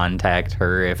like contact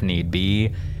her if need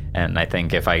be? And I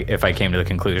think if I came to the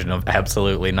conclusion of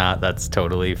absolutely not, that's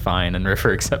totally fine, and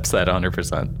River accepts that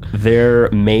 100%. There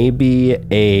may be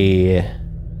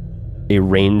a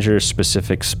ranger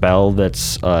specific spell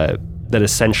that's that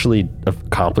essentially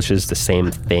accomplishes the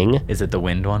same thing. Is it the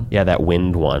wind one? Yeah, that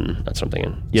wind one. That's what I'm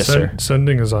thinking. Yes, sir.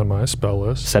 Sending is on my spell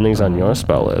list. Sending's on your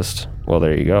spell list. Well,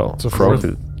 there you go. It's a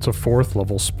fourth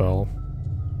level spell.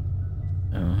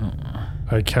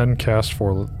 I can cast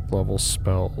 4th level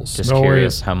spells. Just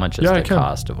curious, how much is Yeah, I the can.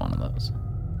 cost of one of those?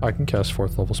 I can cast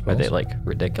 4th level Are spells. they like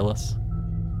ridiculous?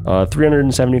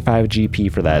 375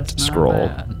 GP for that That's not scroll.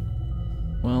 bad.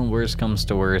 Well, worst comes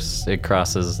to worst, it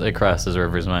crosses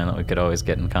River's mind that we could always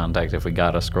get in contact if we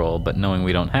got a scroll, but knowing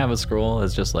we don't have a scroll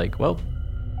is just like, well,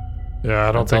 Yeah,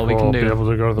 I don't That's all think we we'll can be do. able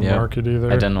to go to the Yeah. market either.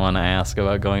 I didn't want to ask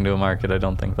about going to a market. I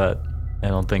don't think that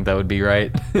would be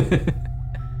right.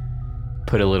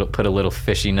 Put a little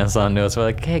fishiness onto us. We're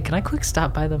like, hey, can I quick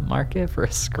stop by the market for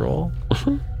a scroll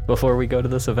before we go to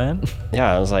this event?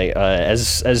 Yeah, I was like,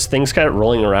 as things kind of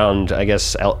rolling around, I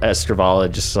guess Escrivala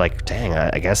just like, dang,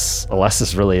 I guess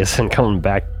Alessis really isn't coming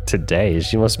back today.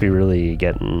 She must be really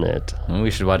getting it. Well, we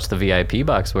should watch the VIP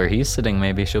box where he's sitting.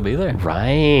 Maybe she'll be there.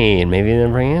 Right. Maybe they're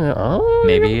bringing it. Oh,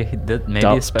 Maybe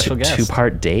a special guest.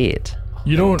 2-part date.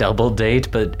 You don't. Double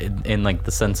date, but in like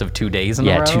the sense of 2 days in a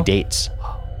Yeah, row. 2 dates.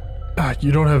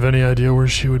 You don't have any idea where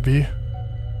she would be.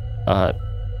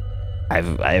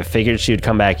 I figured she would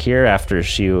come back here after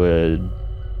she would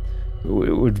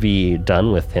be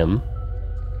done with him.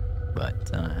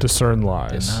 But Discern did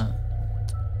lies.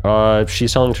 not.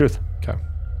 She's telling the truth. Okay.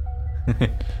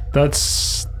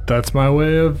 That's my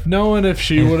way of knowing if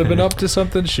she would have been up to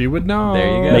something. She would know. There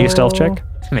you go. Make a stealth check.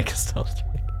 Make a stealth check.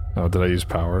 Oh, did I use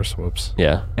powers? Whoops.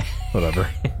 Yeah. Whatever.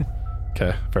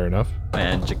 Okay, fair enough.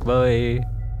 Magic boy.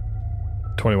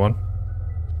 21.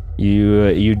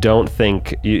 You don't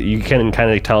think you can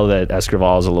kind of tell that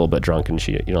Escrival is a little bit drunk, and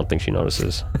you don't think she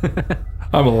notices.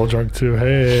 I'm a little drunk too.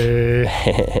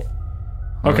 Hey.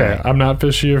 Okay, Alright. I'm not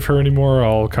fishy of her anymore.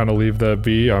 I'll kind of leave that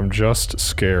be. I'm just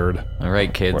scared. All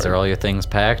right, kids, are all your things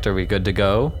packed? Are we good to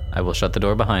go? I will shut the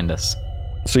door behind us.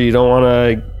 So you don't want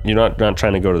to. You're not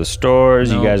trying to go to the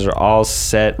stores. No. You guys are all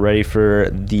set, ready for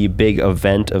the big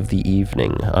event of the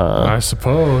evening. I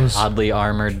suppose. Oddly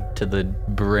armored to the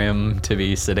brim to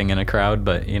be sitting in a crowd,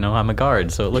 but I'm a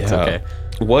guard, so it looks Yeah. okay.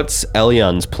 What's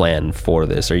Elyon's plan for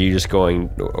this? Are you just going?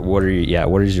 What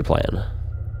is your plan?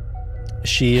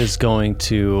 She is going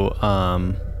to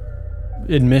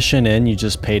admission in. You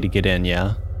just pay to get in.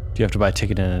 Yeah. Do you have to buy a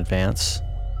ticket in advance?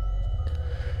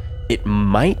 It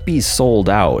might be sold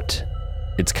out.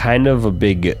 It's kind of a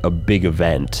big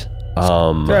event.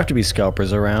 There have to be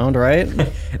scalpers around, right?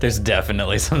 There's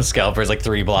definitely some scalpers like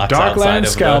 3 blocks Darkland outside of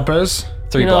scalpers.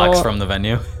 3 You blocks know- from the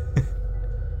venue.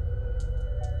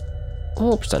 A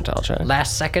little percentile check.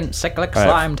 Last second cyclic All right.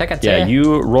 slime tickets. Yeah,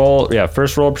 you roll. Yeah,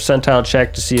 first roll a percentile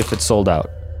check to see if it's sold out.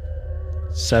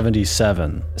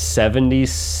 77.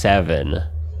 77.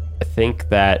 I think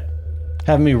that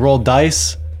Having me roll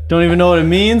dice. Don't even know what it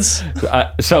means.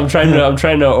 So I'm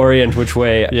trying to orient which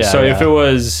way. Yeah, so yeah. if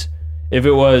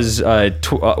it was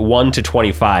 1 to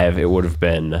 25, it would have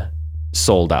been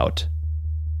sold out.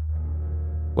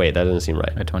 Wait, that doesn't seem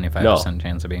right. A 25%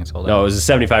 chance of being sold out. No, it was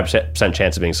a 75%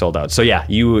 chance of being sold out. So yeah,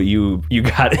 you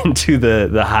got into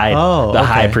the high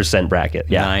high percent bracket.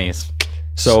 Yeah. Nice.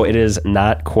 So it is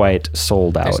not quite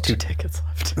sold out. There's 2 tickets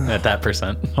left at that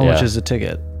percent. How much is a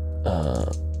ticket?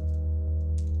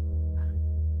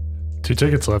 2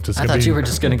 tickets left. I thought you were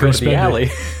just going to go to the alley.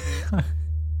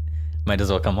 Might as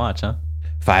well come watch, huh?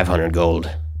 500 gold.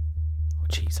 Oh,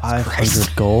 Jesus 500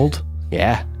 Christ. gold?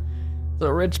 Yeah. It's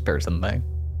a rich person thing.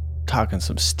 Talking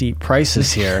some steep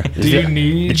prices here. Do you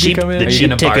need to come in? The Are you cheap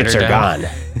gonna tickets barter are down?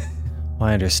 gone. Well,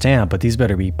 I understand, but these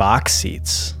better be box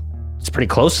seats. It's pretty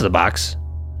close to the box.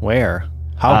 Where?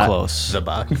 How close? The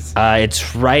box.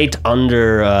 It's right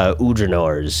under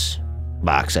Udranor's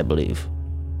box, I believe.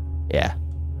 Yeah.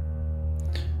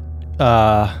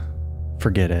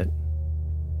 Forget it.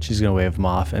 She's gonna wave him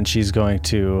off, and she's going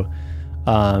to,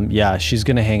 she's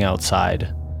gonna hang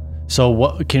outside. So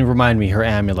what? Can you remind me her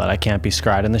amulet? I can't be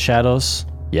scryed in the shadows.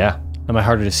 Yeah. Am I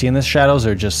harder to see in the shadows,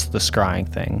 or just the scrying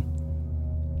thing?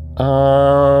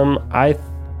 I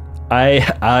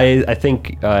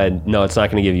think no, it's not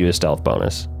going to give you a stealth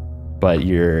bonus, but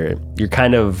you're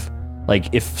kind of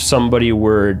like if somebody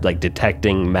were like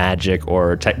detecting magic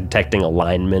or detecting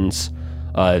alignments,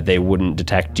 they wouldn't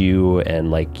detect you, and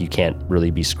like you can't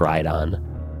really be scryed on.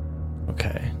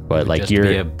 Okay. But like Just you're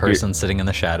be a person sitting in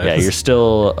the shadows. yeah, you're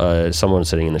still someone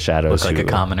sitting in the shadows. Look like a who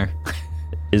commoner.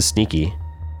 is sneaky.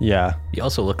 Yeah. You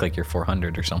also look like you're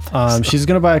 400 or something. so- She's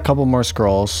gonna buy a couple more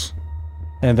scrolls,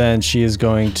 and then she is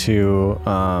going to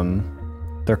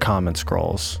they're common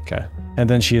scrolls. Okay. And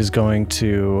then she is going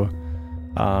to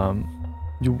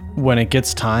when it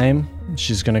gets time,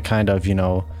 she's gonna kind of,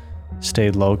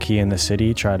 stay low key in the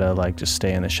city, try to like just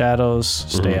stay in the shadows,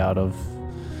 stay out of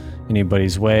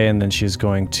anybody's way, and then she's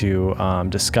going to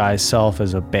disguise self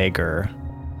as a beggar,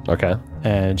 Okay.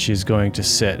 and she's going to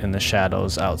sit in the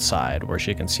shadows outside where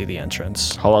she can see the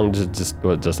entrance. How long does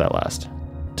that last?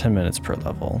 10 minutes per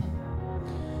level.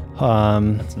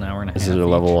 That's an hour and a half. Is it a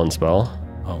level 1 spell?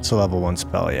 It's a level 1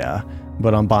 spell, yeah.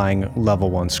 But I'm buying level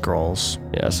 1 scrolls.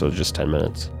 Yeah, so just 10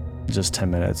 minutes. Just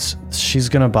 10 minutes. She's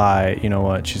gonna buy, you know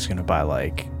what? She's gonna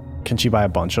buy can she buy a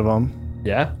bunch of them?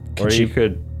 Yeah. Could Or she- you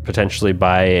could potentially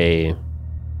buy a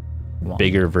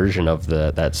bigger version of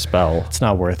that spell. It's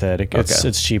not worth it.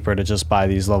 It's cheaper to just buy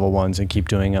these level 1s and keep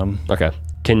doing them. Okay.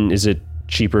 Is it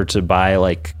cheaper to buy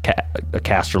like a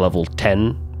caster level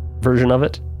 10 version of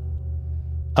it?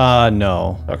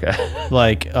 No. Okay.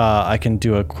 I can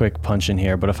do a quick punch in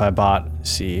here, but if I bought,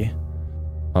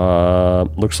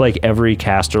 Looks like every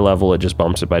caster level it just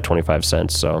bumps it by 25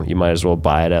 cents. So you might as well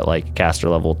buy it at like caster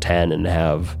level 10 and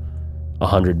have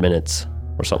 100 minutes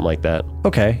or something like that.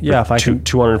 Okay, yeah, if I can,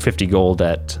 250 gold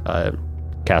at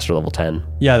caster level 10.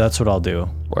 yeah, that's what I'll do.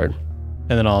 Word.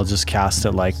 And then I'll just cast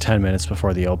it like 10 minutes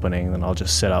before the opening, then I'll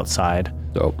just sit outside.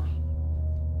 Dope.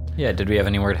 Yeah, did we have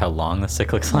any word how long the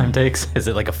cyclic slime takes? Is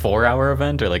it like a 4-hour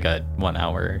event or like a 1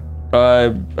 hour?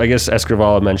 I guess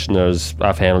Escrivala mentioned those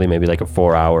offhandedly, maybe like a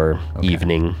 4-hour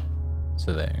evening.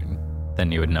 So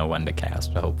then you would know when to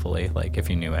cast, hopefully, like if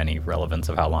you knew any relevance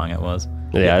of how long it was.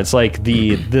 Yeah, it's like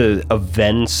the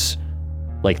events,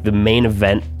 like the main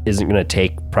event isn't going to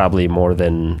take probably more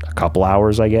than a couple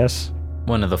hours, I guess.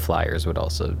 One of the flyers would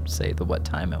also say what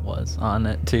time it was on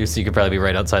it too, so you could probably be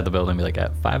right outside the building and be like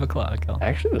at 5 o'clock.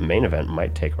 Actually, the main event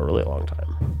might take a really long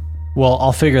time. Well,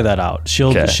 I'll figure that out.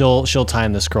 She'll Okay. she'll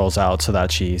time the scrolls out so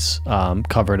that she's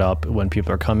covered up when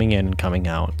people are coming in and coming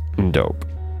out. Dope.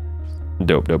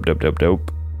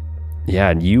 Yeah,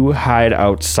 and you hide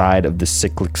outside of the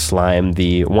Cyclic Slime,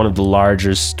 one of the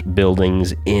largest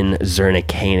buildings in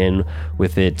Zernikanen,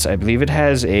 with its, I believe it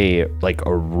has a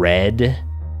red,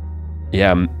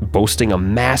 boasting a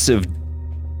massive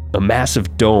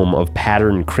dome of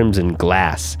patterned crimson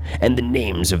glass, and the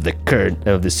names of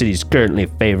the city's currently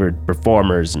favored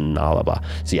performers and all blah.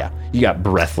 So yeah, you got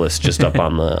Breathless just up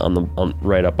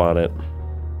right up on it.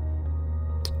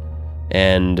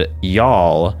 And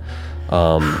y'all,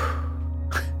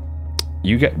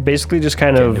 you get basically just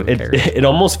kind of it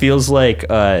almost feels like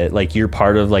you're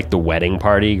part of like the wedding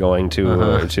party going to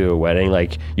a wedding,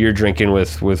 like you're drinking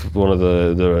with one of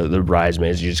the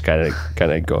bridesmaids, you just kind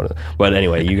of go to, but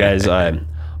anyway, you guys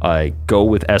go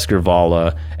with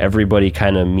Escrivala. Everybody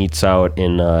kind of meets out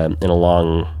in a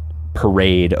long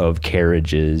parade of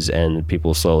carriages, and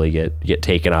people slowly get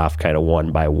taken off kind of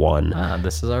one by one.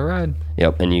 This is our ride.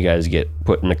 Yep, and you guys get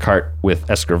put in a cart with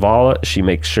Escrivala. She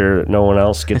makes sure no one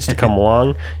else gets to come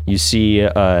along. You see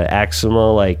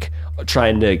Axima like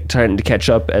trying to catch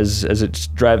up as it's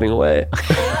driving away.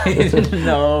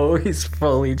 No, he's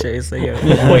fully chasing it,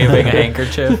 waving a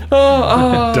handkerchief.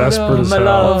 Desperate as My hell.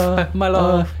 love, my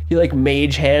love. He like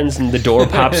mage hands and the door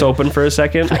pops open for a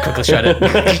second. I quickly shut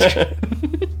it.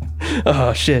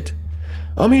 Oh shit!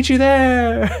 I'll meet you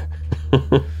there.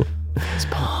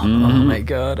 Oh my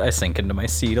god! I sink into my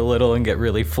seat a little and get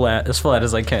really flat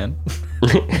as I can.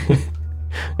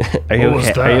 Are you What was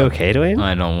okay? that? Are you okay, Dwayne?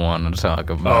 I don't want to talk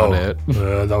about it.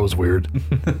 That was weird.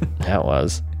 That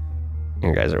was.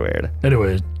 You guys are weird.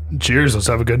 Anyway, cheers. Let's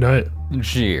have a good night.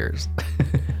 Cheers.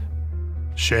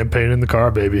 Champagne in the car,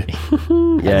 baby.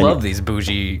 Yeah, I love these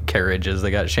bougie carriages.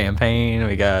 They got champagne.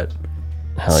 We got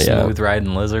hell yeah. smooth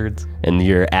riding lizards. And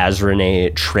your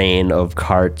Azrene train of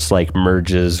carts like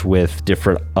merges with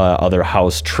different other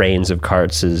house trains of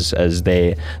carts as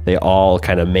they all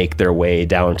kind of make their way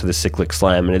down to the Cyclic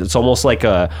Slam, and it's almost like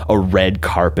a red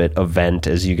carpet event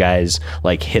as you guys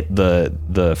like hit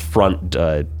the front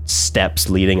steps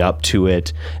leading up to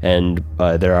it, and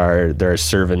there are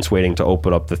servants waiting to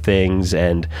open up the things,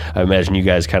 and I imagine you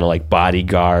guys kind of like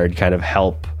bodyguard, kind of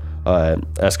help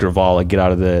Escrivala get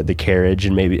out of the carriage,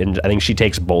 and I think she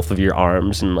takes both of your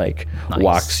arms and like Nice.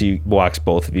 walks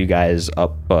both of you guys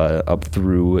up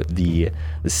through the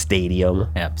stadium.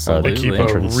 Absolutely. Keep a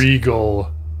entrance.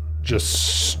 regal,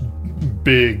 just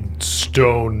big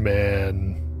stone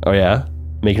man Oh yeah,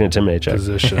 make an intimidate check.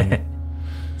 position.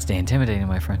 Stay intimidating,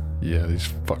 my friend. Yeah, these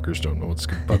fuckers don't know what's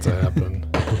about to happen.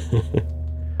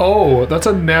 Oh, that's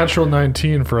a natural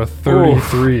 19 for a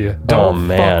 33. Oh Don't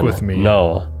man, fuck with me.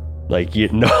 No, like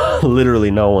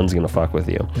literally no one's gonna fuck with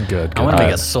you. Good. I want to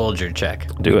make a soldier check.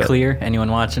 Do We it. Clear?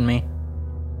 Anyone watching me?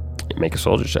 Make a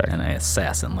soldier check. And I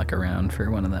assassin look around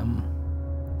for one of them.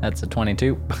 That's a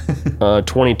 22.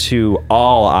 22.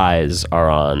 All eyes are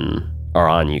on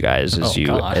you guys as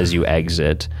God. you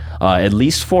exit. At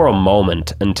least for a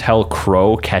moment, until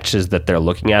Crow catches that they're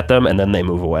looking at them, and then they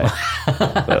move away.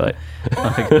 They're like,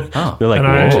 Oh, they're like,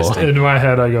 And whoa. in my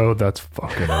head, I go, "That's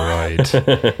fucking right."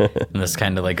 and this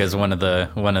kind of like is one of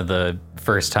the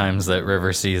first times that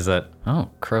River sees that. Oh,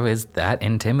 Crow is that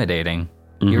intimidating.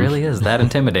 He really is that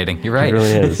intimidating. You're right. It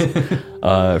really is.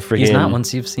 Freaking, He's not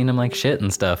once you've seen him like shit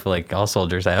and stuff, like all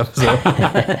soldiers have. So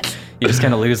you just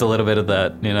kind of lose a little bit of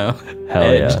that, Hell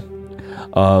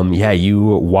edge. yeah. You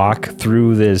walk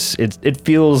through this. It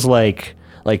feels like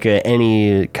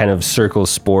any kind of circle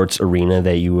sports arena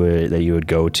that you would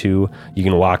go to. You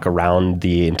can walk around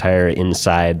the entire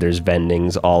inside. There's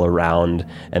vendings all around,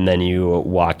 and then you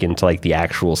walk into like the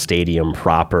actual stadium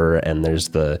proper, and there's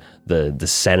the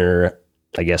center,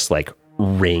 I guess, like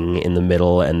ring in the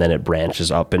middle, and then it branches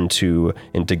up into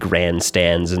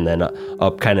grandstands, and then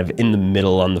up kind of in the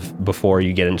middle before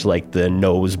you get into like the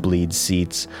nosebleed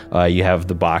seats. You have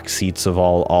the box seats of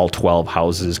all 12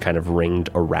 houses kind of ringed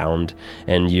around,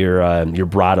 and you're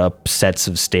brought up sets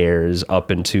of stairs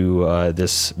up into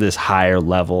this higher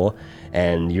level,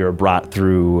 and you're brought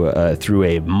through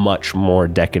a much more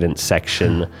decadent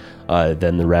section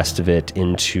than the rest of it,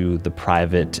 into the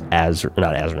private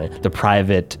the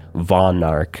private Von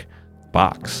Narc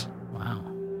box. Wow.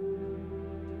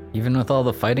 Even with all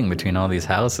the fighting between all these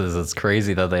houses, it's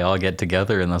crazy that they all get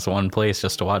together in this one place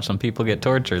just to watch some people get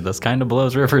tortured. This kind of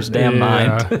blows River's damn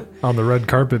mind. Yeah, on the red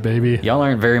carpet, baby. Y'all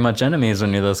aren't very much enemies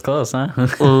when you're this close, huh?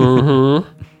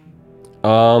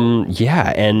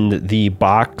 Yeah, and the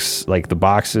box, like the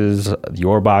boxes,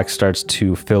 your box starts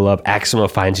to fill up. Axima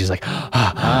finds you, he's like,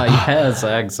 Yes,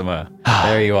 Axima.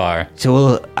 There you are.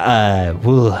 so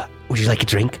would you like a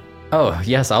drink? Oh,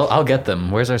 yes, I'll get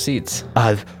them. Where's our seats?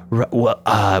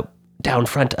 Down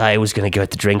front. I was gonna get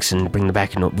the drinks and bring them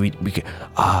back, and we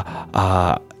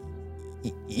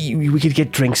could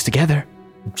get drinks together.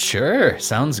 Sure,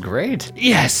 sounds great.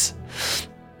 Yes.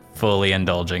 Fully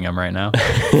indulging him right now.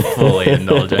 Fully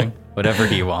indulging. Whatever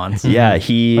he wants. Yeah,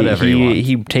 Whatever he wants.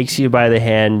 he takes you by the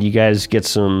hand. You guys get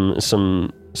some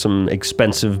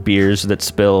expensive beers that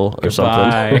spill or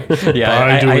something. Bye.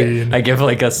 Yeah, Bye, Dwayne. I give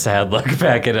like a sad look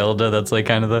back at Ilda. That's like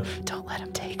kind of the don't let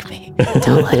him take me.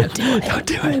 Don't let him do it. Don't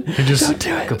do it. He just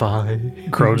Do it. Goodbye.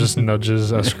 Crow just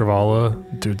nudges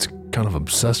Escrivala. Dude's kind of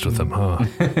obsessed with him, huh?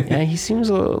 Yeah, he seems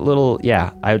a little.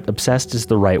 Yeah, obsessed is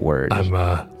the right word. I'm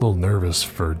a little nervous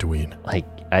for Dwayne. Like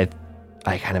I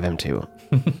kind of am too.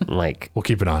 Like We'll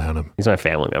keep an eye on him. he's my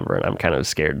family member, and I'm kind of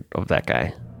scared of that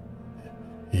guy,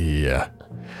 Yeah.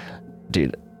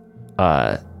 dude.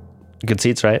 Good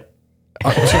seats, right?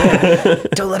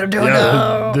 Don't let him do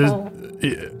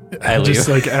I just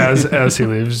like as he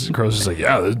leaves, Crow's just like,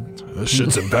 yeah, this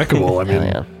shit's impeccable. I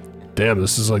mean, damn,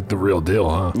 this is like the real deal,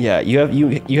 huh? Yeah,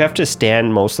 you have to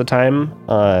stand most of the time,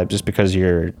 just because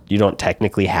you don't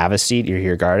technically have a seat. You're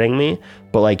here guarding me.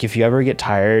 But like, if you ever get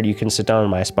tired, you can sit down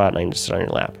in my spot and I can just sit on your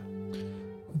lap.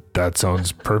 That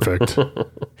sounds perfect.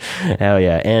 Hell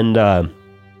yeah! And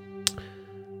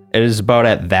it is about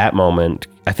at that moment.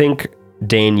 I think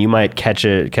Dane, you might catch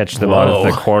them out of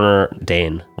the corner.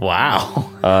 Dane. Wow.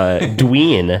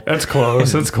 Dwayne. That's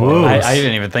close. That's close. I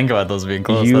didn't even think about those being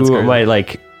close. You That's crazy. might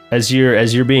like as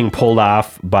you're being pulled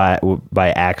off by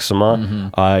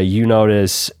Axima. You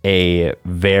notice a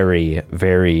very,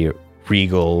 very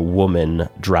regal woman,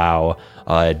 drow,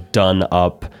 done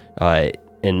up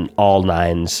in all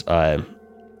nines,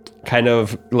 kind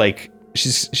of like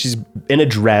she's in a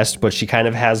dress, but she kind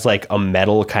of has like a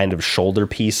metal kind of shoulder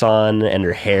piece on, and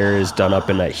her hair is done up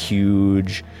in a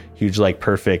huge like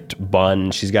perfect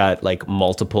bun. She's got like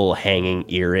multiple hanging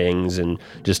earrings and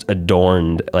just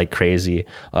adorned like crazy.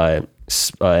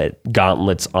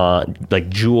 Gauntlets on, like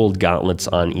jeweled gauntlets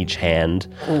on each hand.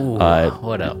 Ooh,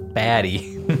 what a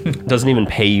baddie. Doesn't even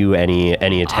pay you any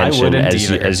attention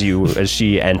as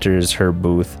she enters her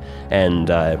booth. And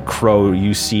Crow,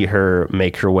 you see her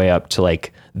make her way up to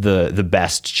like the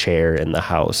best chair in the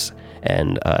house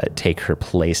and take her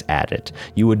place at it.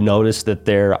 You would notice that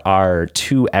there are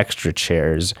 2 extra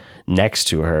chairs next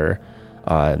to her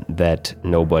that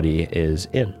nobody is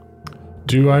in.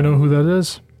 Do I know who that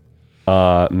is?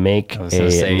 Make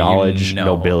a knowledge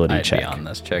nobility I'd check. Be on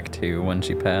this check too when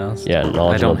she passed. Yeah,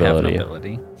 knowledge I don't nobility. have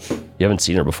nobility. You haven't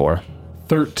seen her before.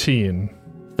 13.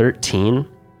 13?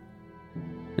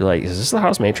 You're like, is this the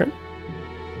house matron?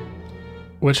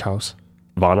 Which house?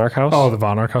 Von Ark house? Oh, the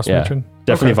Von Ark house matron?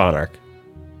 Definitely Okay. Von Ark.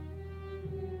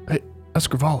 Hey,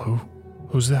 Escrival,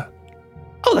 who's that?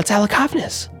 Oh, that's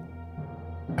Alakovnis.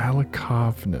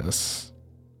 Alakovnis.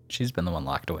 She's been the one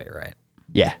locked away, right?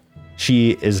 Yeah.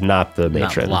 She is not the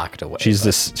matron. Not locked away. She's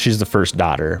the first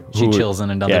daughter. She chills in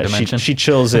another dimension. She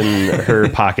chills in her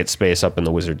pocket space up in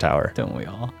the wizard tower. Don't we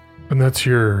all? And that's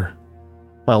your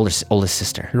My oldest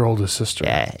sister. Your oldest sister.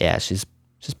 Yeah. She's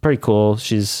pretty cool.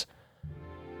 She's,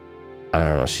 I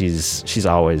don't know. She's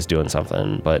always doing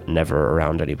something, but never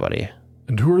around anybody.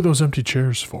 And who are those empty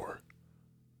chairs for?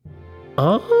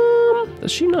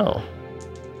 Does she know?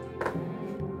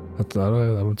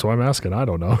 That's why I'm asking. I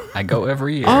don't know. I go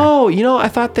every year. Oh, I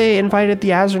thought they invited the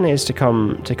Azernays to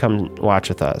come watch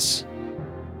with us.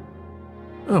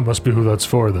 Oh, must be who that's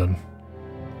for then.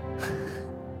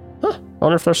 Huh. I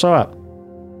wonder if they're so up.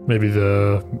 Maybe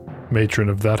the matron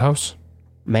of that house?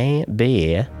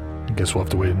 Maybe. I guess we'll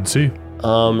have to wait and see.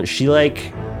 She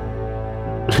like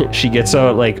she gets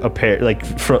out like a pair, like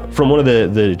from one of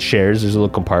the chairs. There's a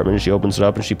little compartment, and she opens it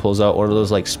up and she pulls out one of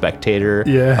those like spectator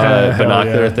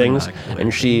binocular things,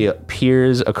 and she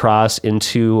peers across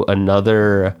into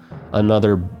another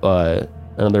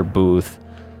booth,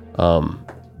 and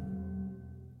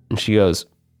she goes,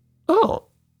 "Oh,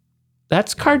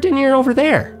 that's Cardinier over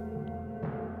there."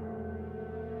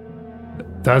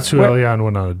 That's who Eliane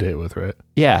went on a date with, right?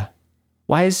 Yeah.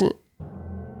 Why isn't?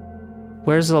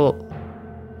 Where's the?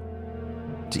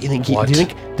 Do you think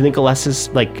Alessa's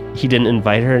like he didn't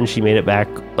invite her and she made it back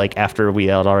like after we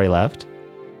had already left?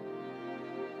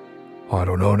 Oh, I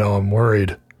don't know. Now I'm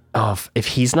worried. Oh, if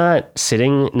he's not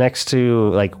sitting next to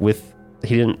like they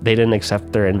didn't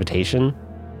accept their invitation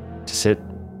to sit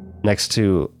next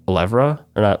to Alevra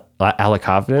or not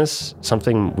Alakovnis,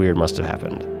 something weird must have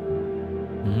happened.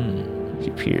 She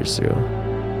peers through.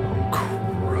 Oh,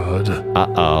 crud.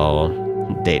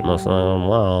 Uh-oh. Date must have gone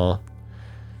well.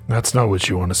 That's not what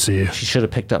you want to see. She should have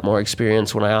picked up more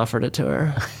experience when I offered it to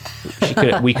her.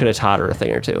 We could have taught her a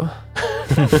thing or two.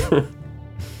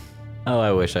 Oh,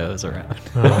 I wish I was around.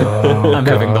 Oh, I'm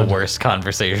having the God. worst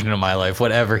conversation of my life.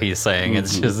 Whatever he's saying,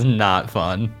 it's just not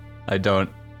fun.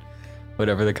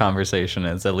 Whatever the conversation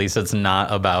is, at least it's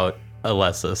not about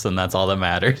Alessis, and that's all that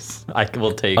matters. I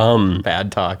will take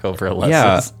bad talk over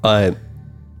Alessis. Yeah.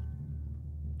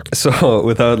 So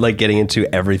without like getting into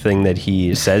everything that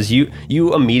he says, you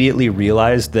immediately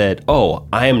realize that, oh,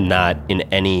 I am not in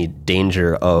any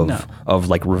danger of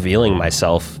like revealing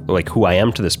myself, like who I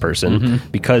am to this person,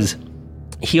 because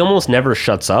he almost never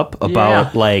shuts up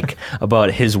about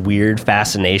about his weird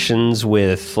fascinations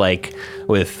with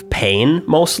pain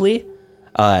mostly.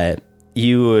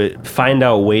 you find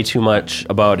out way too much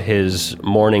about his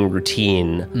morning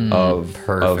routine of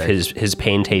his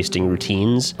pain tasting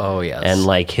routines. Oh, yes. And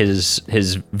like his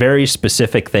very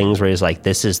specific things where he's like,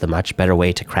 this is the much better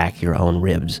way to crack your own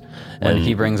ribs. When and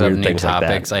he brings up weird new things like that.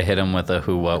 topics, I hit him with a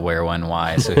who, what, where, when,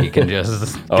 why, so he can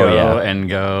just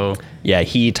go. Yeah,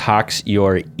 he talks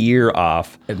your ear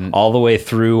off all the way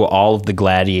through all of the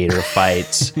gladiator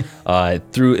fights.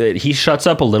 He shuts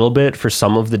up a little bit for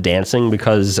some of the dancing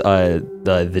because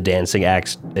the dancing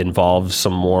acts involves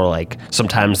some more like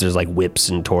sometimes there's like whips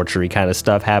and torture-y kind of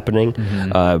stuff happening.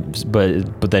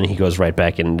 But then he goes right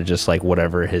back into just like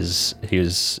whatever his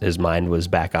mind was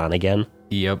back on again.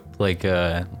 Yep, like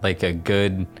a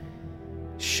good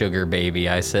sugar baby.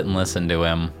 I sit and listen to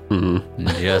him. And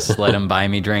just let him buy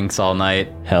me drinks all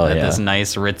night. Hell at yeah. this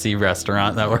nice ritzy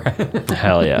restaurant that we're at.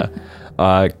 Hell yeah.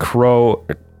 Crow,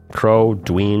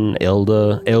 Dween,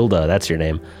 Ilda, that's your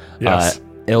name. Yes.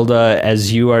 Ilda,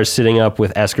 as you are sitting up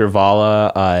with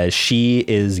Escarvala, she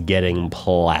is getting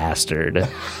plastered.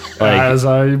 As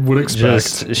I would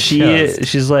expect.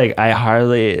 She's like,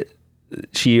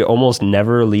 she almost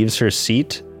never leaves her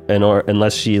seat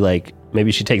unless she like, maybe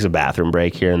she takes a bathroom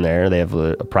break here and there. They have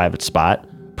a private spot,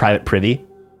 private privy.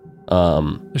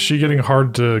 Is she getting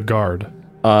hard to guard?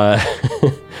 No,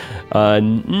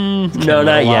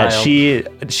 not yet.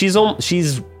 She's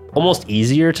almost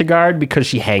easier to guard because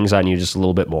she hangs on you just a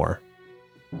little bit more.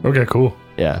 Okay, cool.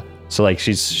 Yeah. So like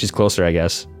she's closer, I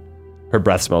guess. Her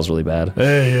breath smells really bad.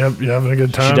 Hey, you having a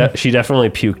good time? She definitely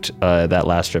puked that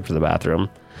last trip to the bathroom.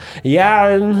 Yeah,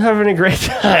 I'm having a great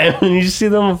time. You see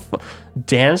them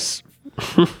dance.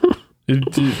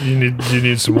 You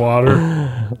need some water?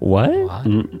 What?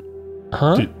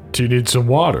 Huh? Do you need some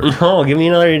water? Oh, give me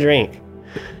another drink.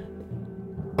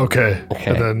 Okay.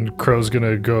 And then Crow's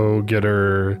gonna go get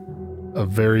her a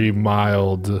very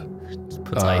mild,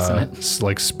 Puts ice in it.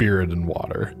 like spirit and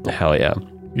water. Hell yeah.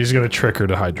 He's gonna trick her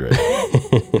to hydrate.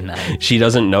 Nice. She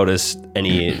doesn't notice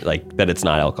any like that it's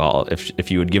not alcohol. If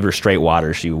you would give her straight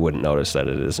water, she wouldn't notice that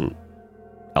it isn't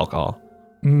alcohol.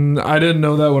 I didn't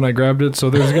know that when I grabbed it, so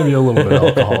there's gonna be a little bit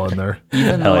of alcohol in there.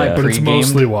 Even though yeah. I But it's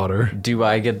mostly water. do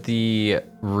I get the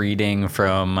reading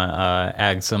from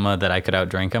Agsima that I could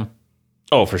outdrink him?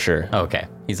 Oh, for sure. Okay,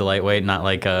 he's a lightweight, not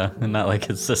like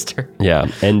his sister.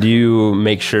 Yeah, and you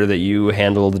make sure that you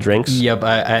handle the drinks. Yep,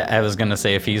 I was gonna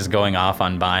say if he's going off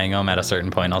on buying them, at a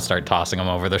certain point I'll start tossing them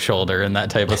over the shoulder and that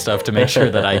type of stuff to make sure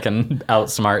that I can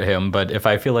outsmart him. But if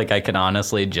I feel like I can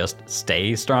honestly just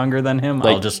stay stronger than him,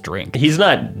 I'll just drink. He's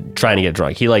not trying to get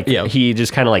drunk. He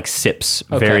just kind of like sips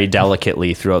very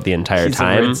delicately throughout the entire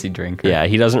time. He's a ritzy drinker. Yeah,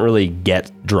 he doesn't really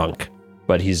get drunk,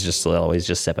 but he's just always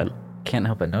just sipping. Can't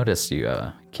help but notice you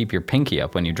keep your pinky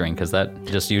up when you drink. Is that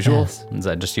just usual? Yes. Is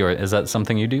that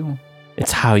something you do?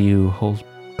 It's how you hold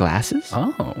glasses.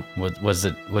 Oh, what does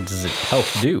it help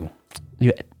do?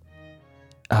 You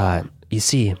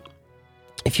see,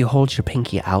 if you hold your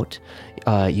pinky out,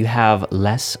 you have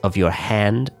less of your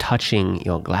hand touching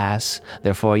your glass.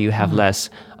 Therefore, you have less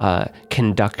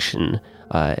conduction,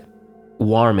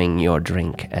 warming your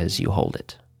drink as you hold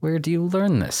it. Where do you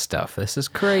learn this stuff? This is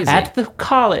crazy. At the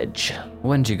college.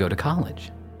 When did you go to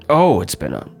college? Oh, it's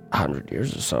been 100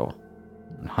 years or so.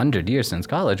 100 years since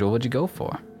college. What would you go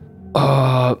for?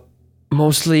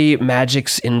 Mostly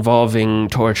magics involving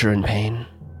torture and pain.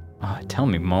 Oh, tell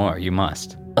me more. You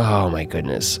must. Oh my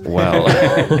goodness. Well,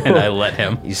 And I let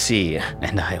him. you see,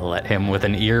 And I let him with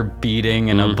an ear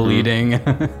beating and a bleeding.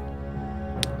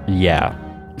 yeah.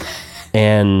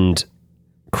 And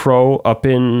Crow, up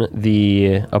in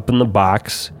the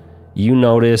box, you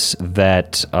notice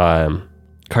that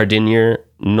Cardinier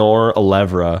nor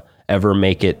Alevra ever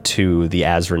make it to the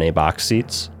Azrene box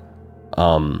seats.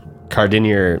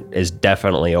 Cardinier is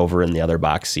definitely over in the other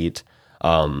box seat.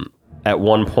 At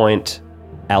one point,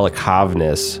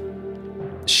 Alakovnis,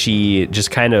 she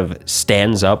just kind of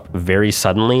stands up very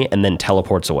suddenly and then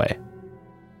teleports away.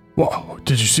 Whoa,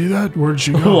 did you see that? Where did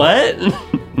she go? What?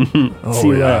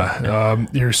 Oh, yeah.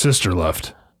 Your sister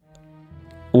left.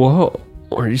 Whoa.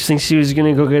 Or you think she was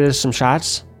gonna go get us some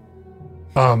shots?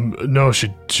 No, she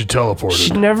teleported.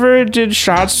 She never did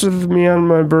shots with me on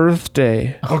my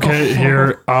birthday. Okay,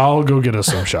 here, I'll go get us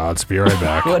some shots. Be right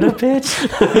back. What a bitch.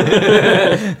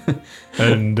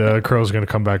 And Crow's gonna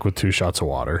come back with 2 shots of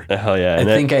water. Hell yeah. I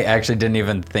think I actually didn't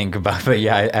even think about it. But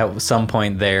yeah, at some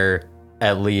point there,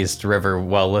 at least River,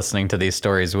 while listening to these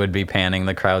stories, would be panning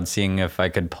the crowd, seeing if I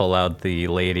could pull out the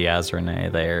Lady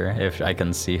Azrene there, if I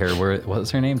can see her. What was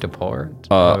her name? Alevra?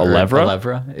 Alevra?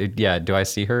 Alevra? Yeah, do I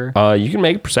see her? You can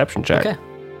make a perception check. Okay.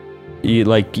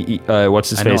 What's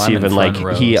his I know face? I'm in Even front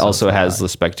row, he so also it's has not the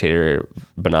spectator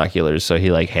binoculars, so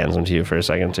he like hands them to you for a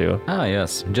second too. Oh,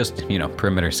 yes. Just,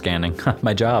 perimeter scanning.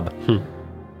 My job. You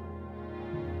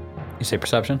say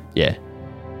perception? Yeah,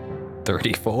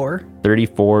 34?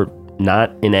 34.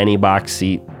 Not in any box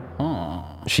seat. Oh.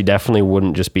 She definitely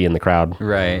wouldn't just be in the crowd.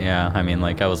 Right, yeah. I mean,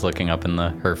 I was looking up in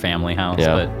her family house,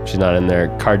 Yeah, but she's not in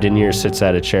there. Cardinier sits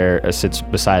at a chair, sits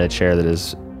beside a chair that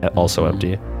is also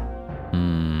empty.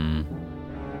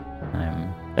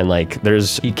 And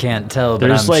there's he can't tell that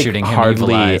there's I'm shooting him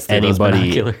evil eyes through those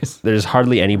binoculars. There's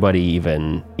hardly anybody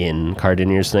even in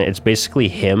Cardinier's night. It's basically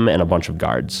him and a bunch of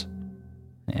guards.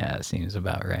 Yeah, it seems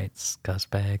about right,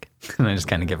 scuzzbag. And I just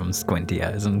kind of give him squinty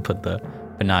eyes and put the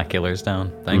binoculars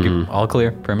down. Thank you. All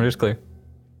clear. Perimeter's clear.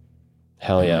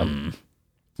 Hell yeah.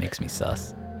 Makes me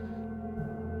sus.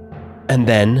 And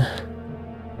then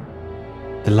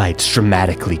the lights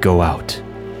dramatically go out.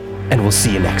 And we'll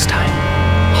see you next time.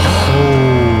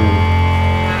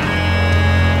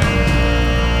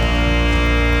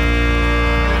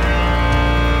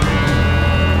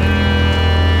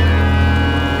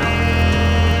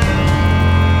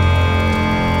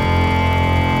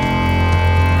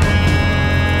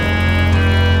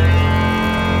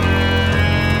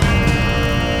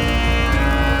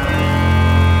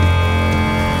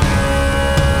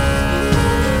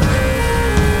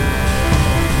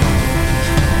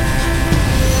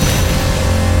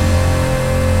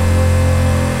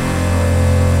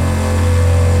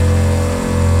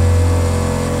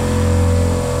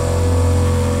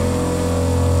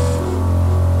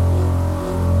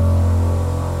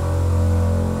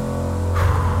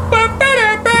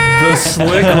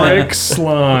 Cyclic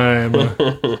slime.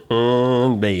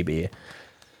 Baby.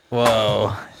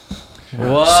 Whoa.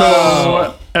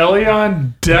 So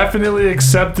Elion definitely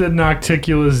accepted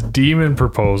Nocticula's demon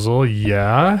proposal.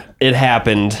 Yeah. It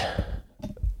happened.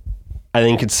 I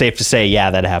think it's safe to say,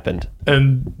 yeah, that happened.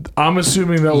 And I'm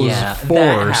assuming that was Yeah,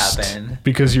 forced that happened.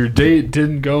 because your date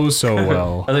didn't go so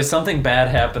well. There's something bad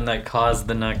happened that caused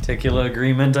the Nocticula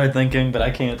agreement, I'm thinking, but I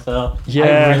can't tell. Yeah.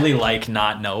 I really like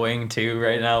not knowing, too,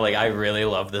 right now. I really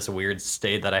love this weird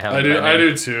state that I haven't been in. I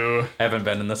do too. I haven't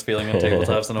been in this feeling on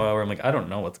tabletops in a while where I'm I don't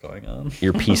know what's going on.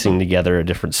 You're piecing together a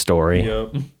different story.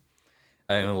 Yep.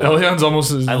 Elion's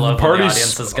almost as I love when the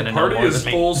audience is gonna know party more is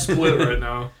than me. full split right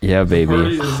now. Yeah, baby.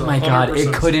 Oh my god,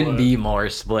 it couldn't be more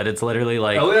split. It's literally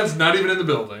Elion's not even in the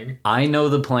building. I know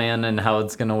the plan and how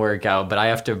it's gonna work out, but I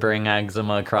have to bring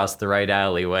Eczema across the right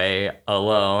alleyway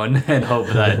alone and hope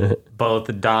that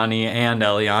both Donnie and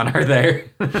Elion are there.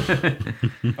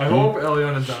 I hope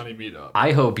Elion and Donnie meet up.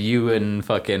 I hope you and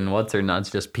fucking what's her nuts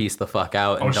just piece the fuck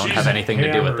out and don't she's have anything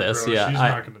to do with hammered, this. bro. Yeah, She's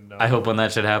not gonna know. I hope when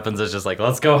that shit happens, it's just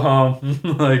let's go home.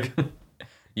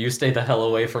 You stay the hell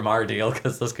away from our deal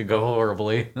because this could go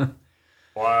horribly.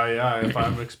 Why, yeah, if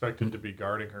I'm expected to be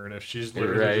guarding her and if she's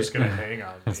literally Right. just going to hang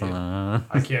on me,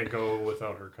 I can't go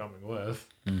without her coming with.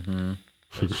 Mm-hmm.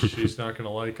 She's not going to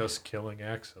like us killing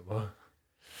Eczema.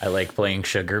 I like playing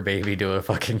sugar baby to a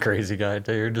fucking crazy guy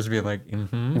too. Just being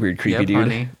Weird, creepy yep, dude.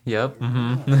 honey. Yep.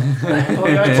 Oh,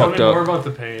 yeah, tell me Fucked up. more about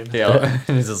the pain. Yeah.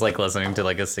 He's just listening to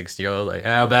a 60-year-old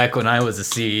back when I was a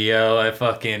CEO, I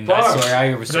Fuck. swear I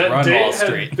used to That run date Wall had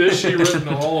Street. fishy written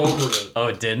all over it. Oh,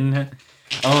 it didn't?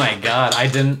 Oh my god, I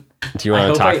didn't. Do you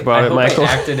want to talk about it, Michael? I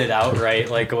acted it out right.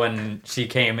 When she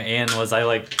came in, was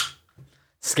I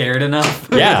scared enough?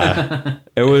 Yeah.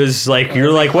 It was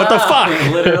you're what the fuck?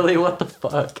 Literally, what the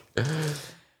fuck?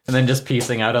 And then just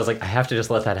piecing out, I was I have to just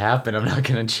let that happen. I'm not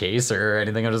going to chase her or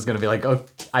anything. I'm just going to be oh,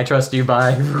 I trust you,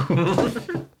 bye.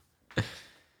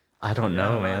 I don't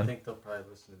know, man. I think they'll probably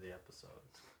listen to the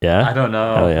episodes. Yeah? I don't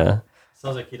know. Oh, yeah.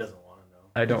 Sounds like he doesn't want to know.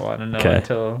 I don't want to know Okay.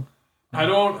 until... I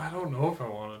don't know if I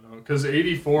want to know because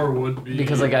 84 would be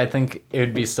Because I think it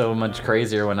would be so much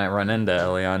crazier when I run into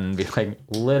Elion and be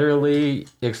literally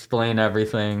explain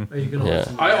everything. Are you gonna Yeah.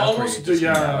 listen to I that, or almost you do. just-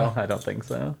 Yeah, No, I don't think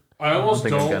so. I almost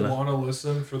think I'm don't gonna. want to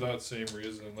listen for that same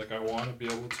reason. I want to be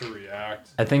able to react.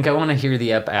 I think I want to hear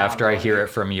the ep after I hear it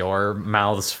from your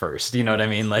mouths first. You know what I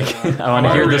mean? I want to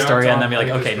wanna hear the react story and on then be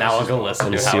it okay, as now I'll best go as listen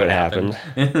And to see how what it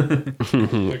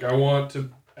happened. I want to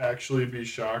actually be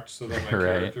shocked so that my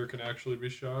Right. character can actually be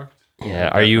shocked. Yeah.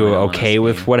 Are you Definitely on okay this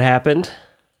with game. what happened?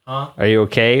 Huh? Are you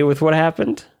okay with what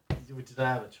happened? Did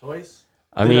I have a choice?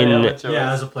 I mean,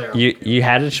 Yeah, as a player. you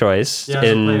had a choice Yeah, as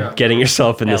a in player. getting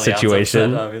yourself in this Elliot's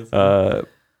situation. upset,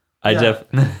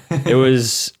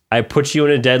 obviously. I put you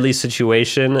in a deadly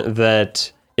situation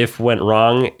that if went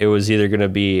wrong, it was either going to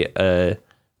be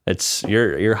it's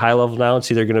your high level now.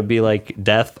 It's either going to be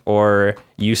death or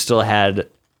you still had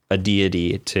a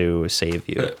deity to save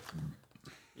you.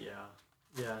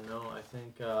 Yeah, no, I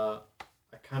think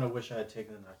kind of wish I had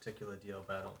taken an articulate deal,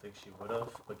 but I don't think she would have.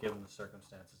 But given the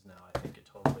circumstances now, I think it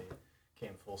totally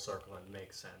came full circle and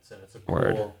makes sense. And it's a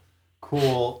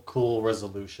cool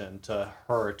resolution to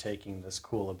her taking this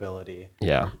cool ability.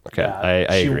 Yeah. Okay. that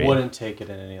I agree. She wouldn't take it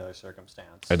in any other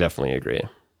circumstance. I definitely agree.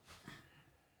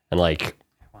 And like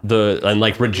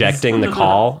rejecting the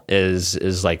call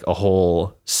is like a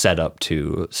whole setup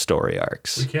to story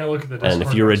arcs. We can't look at the And if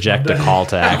Discord you notes reject a Monday. call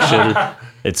to action,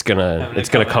 it's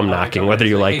gonna come knocking, whether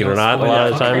you like it or not. A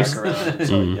lot of times,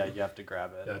 So yeah, you have to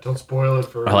grab it. Yeah, don't spoil it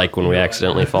for. I like when we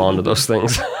accidentally fall into those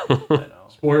things. I know.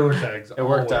 Spoiler tags. It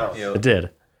worked out. Yep. It did.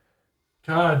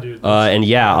 God, dude. And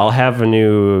yeah, I'll have a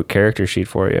new character sheet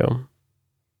for you.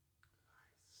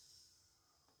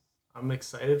 I'm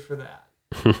excited for that.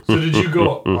 So did you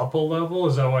go up a level?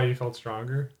 Is that why you felt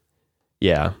stronger?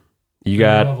 Yeah, you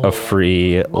got level a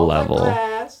free level.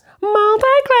 Multi-class.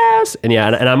 Multi-class. And yeah,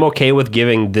 and I'm okay with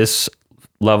giving this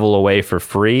level away for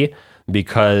free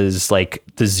because like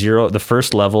the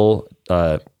first level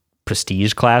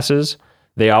prestige classes,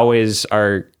 they always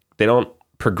are, they don't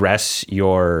progress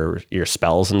your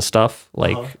spells and stuff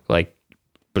like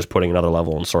just putting another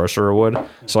level in sorcerer would.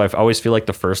 So I always feel like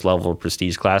the first level of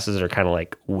prestige classes are kind of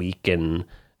like weak and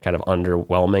kind of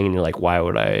underwhelming, and you're like, why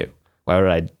would I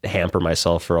hamper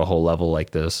myself for a whole level like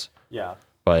this? Yeah.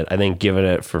 But I think giving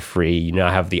it for free, you now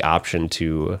have the option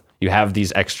to, you have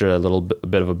these extra little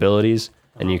bit of abilities,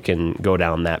 and you can go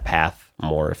down that path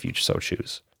more if you so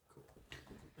choose.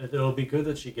 It'll be good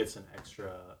that she gets an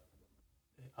extra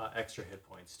hit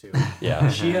points too. Yeah.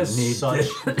 She has such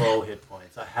low hit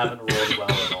points. I haven't rolled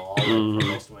well at all for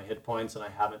most of my hit points, and I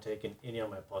haven't taken any of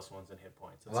my +1s in hit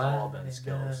points. It's all been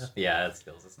skills. Yeah,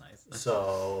 skills is nice.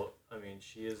 So I mean,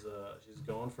 she's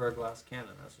going for a glass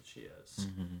cannon. That's what she is.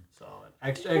 So an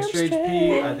extra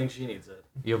HP, I think she needs it.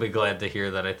 You'll be glad to hear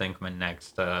that I think my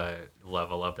next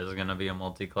level up is going to be a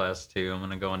multi-class too. I'm going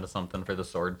to go into something for the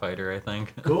sword fighter, I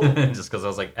think. Cool. Just because I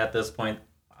was like, at this point,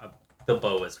 the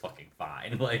bow is fucking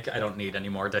fine. Like, I don't need any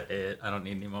more to hit. I don't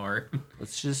need any more.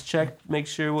 Let's just check, make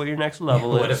sure what your next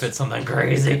level What if it's something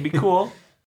crazy? It'd be cool.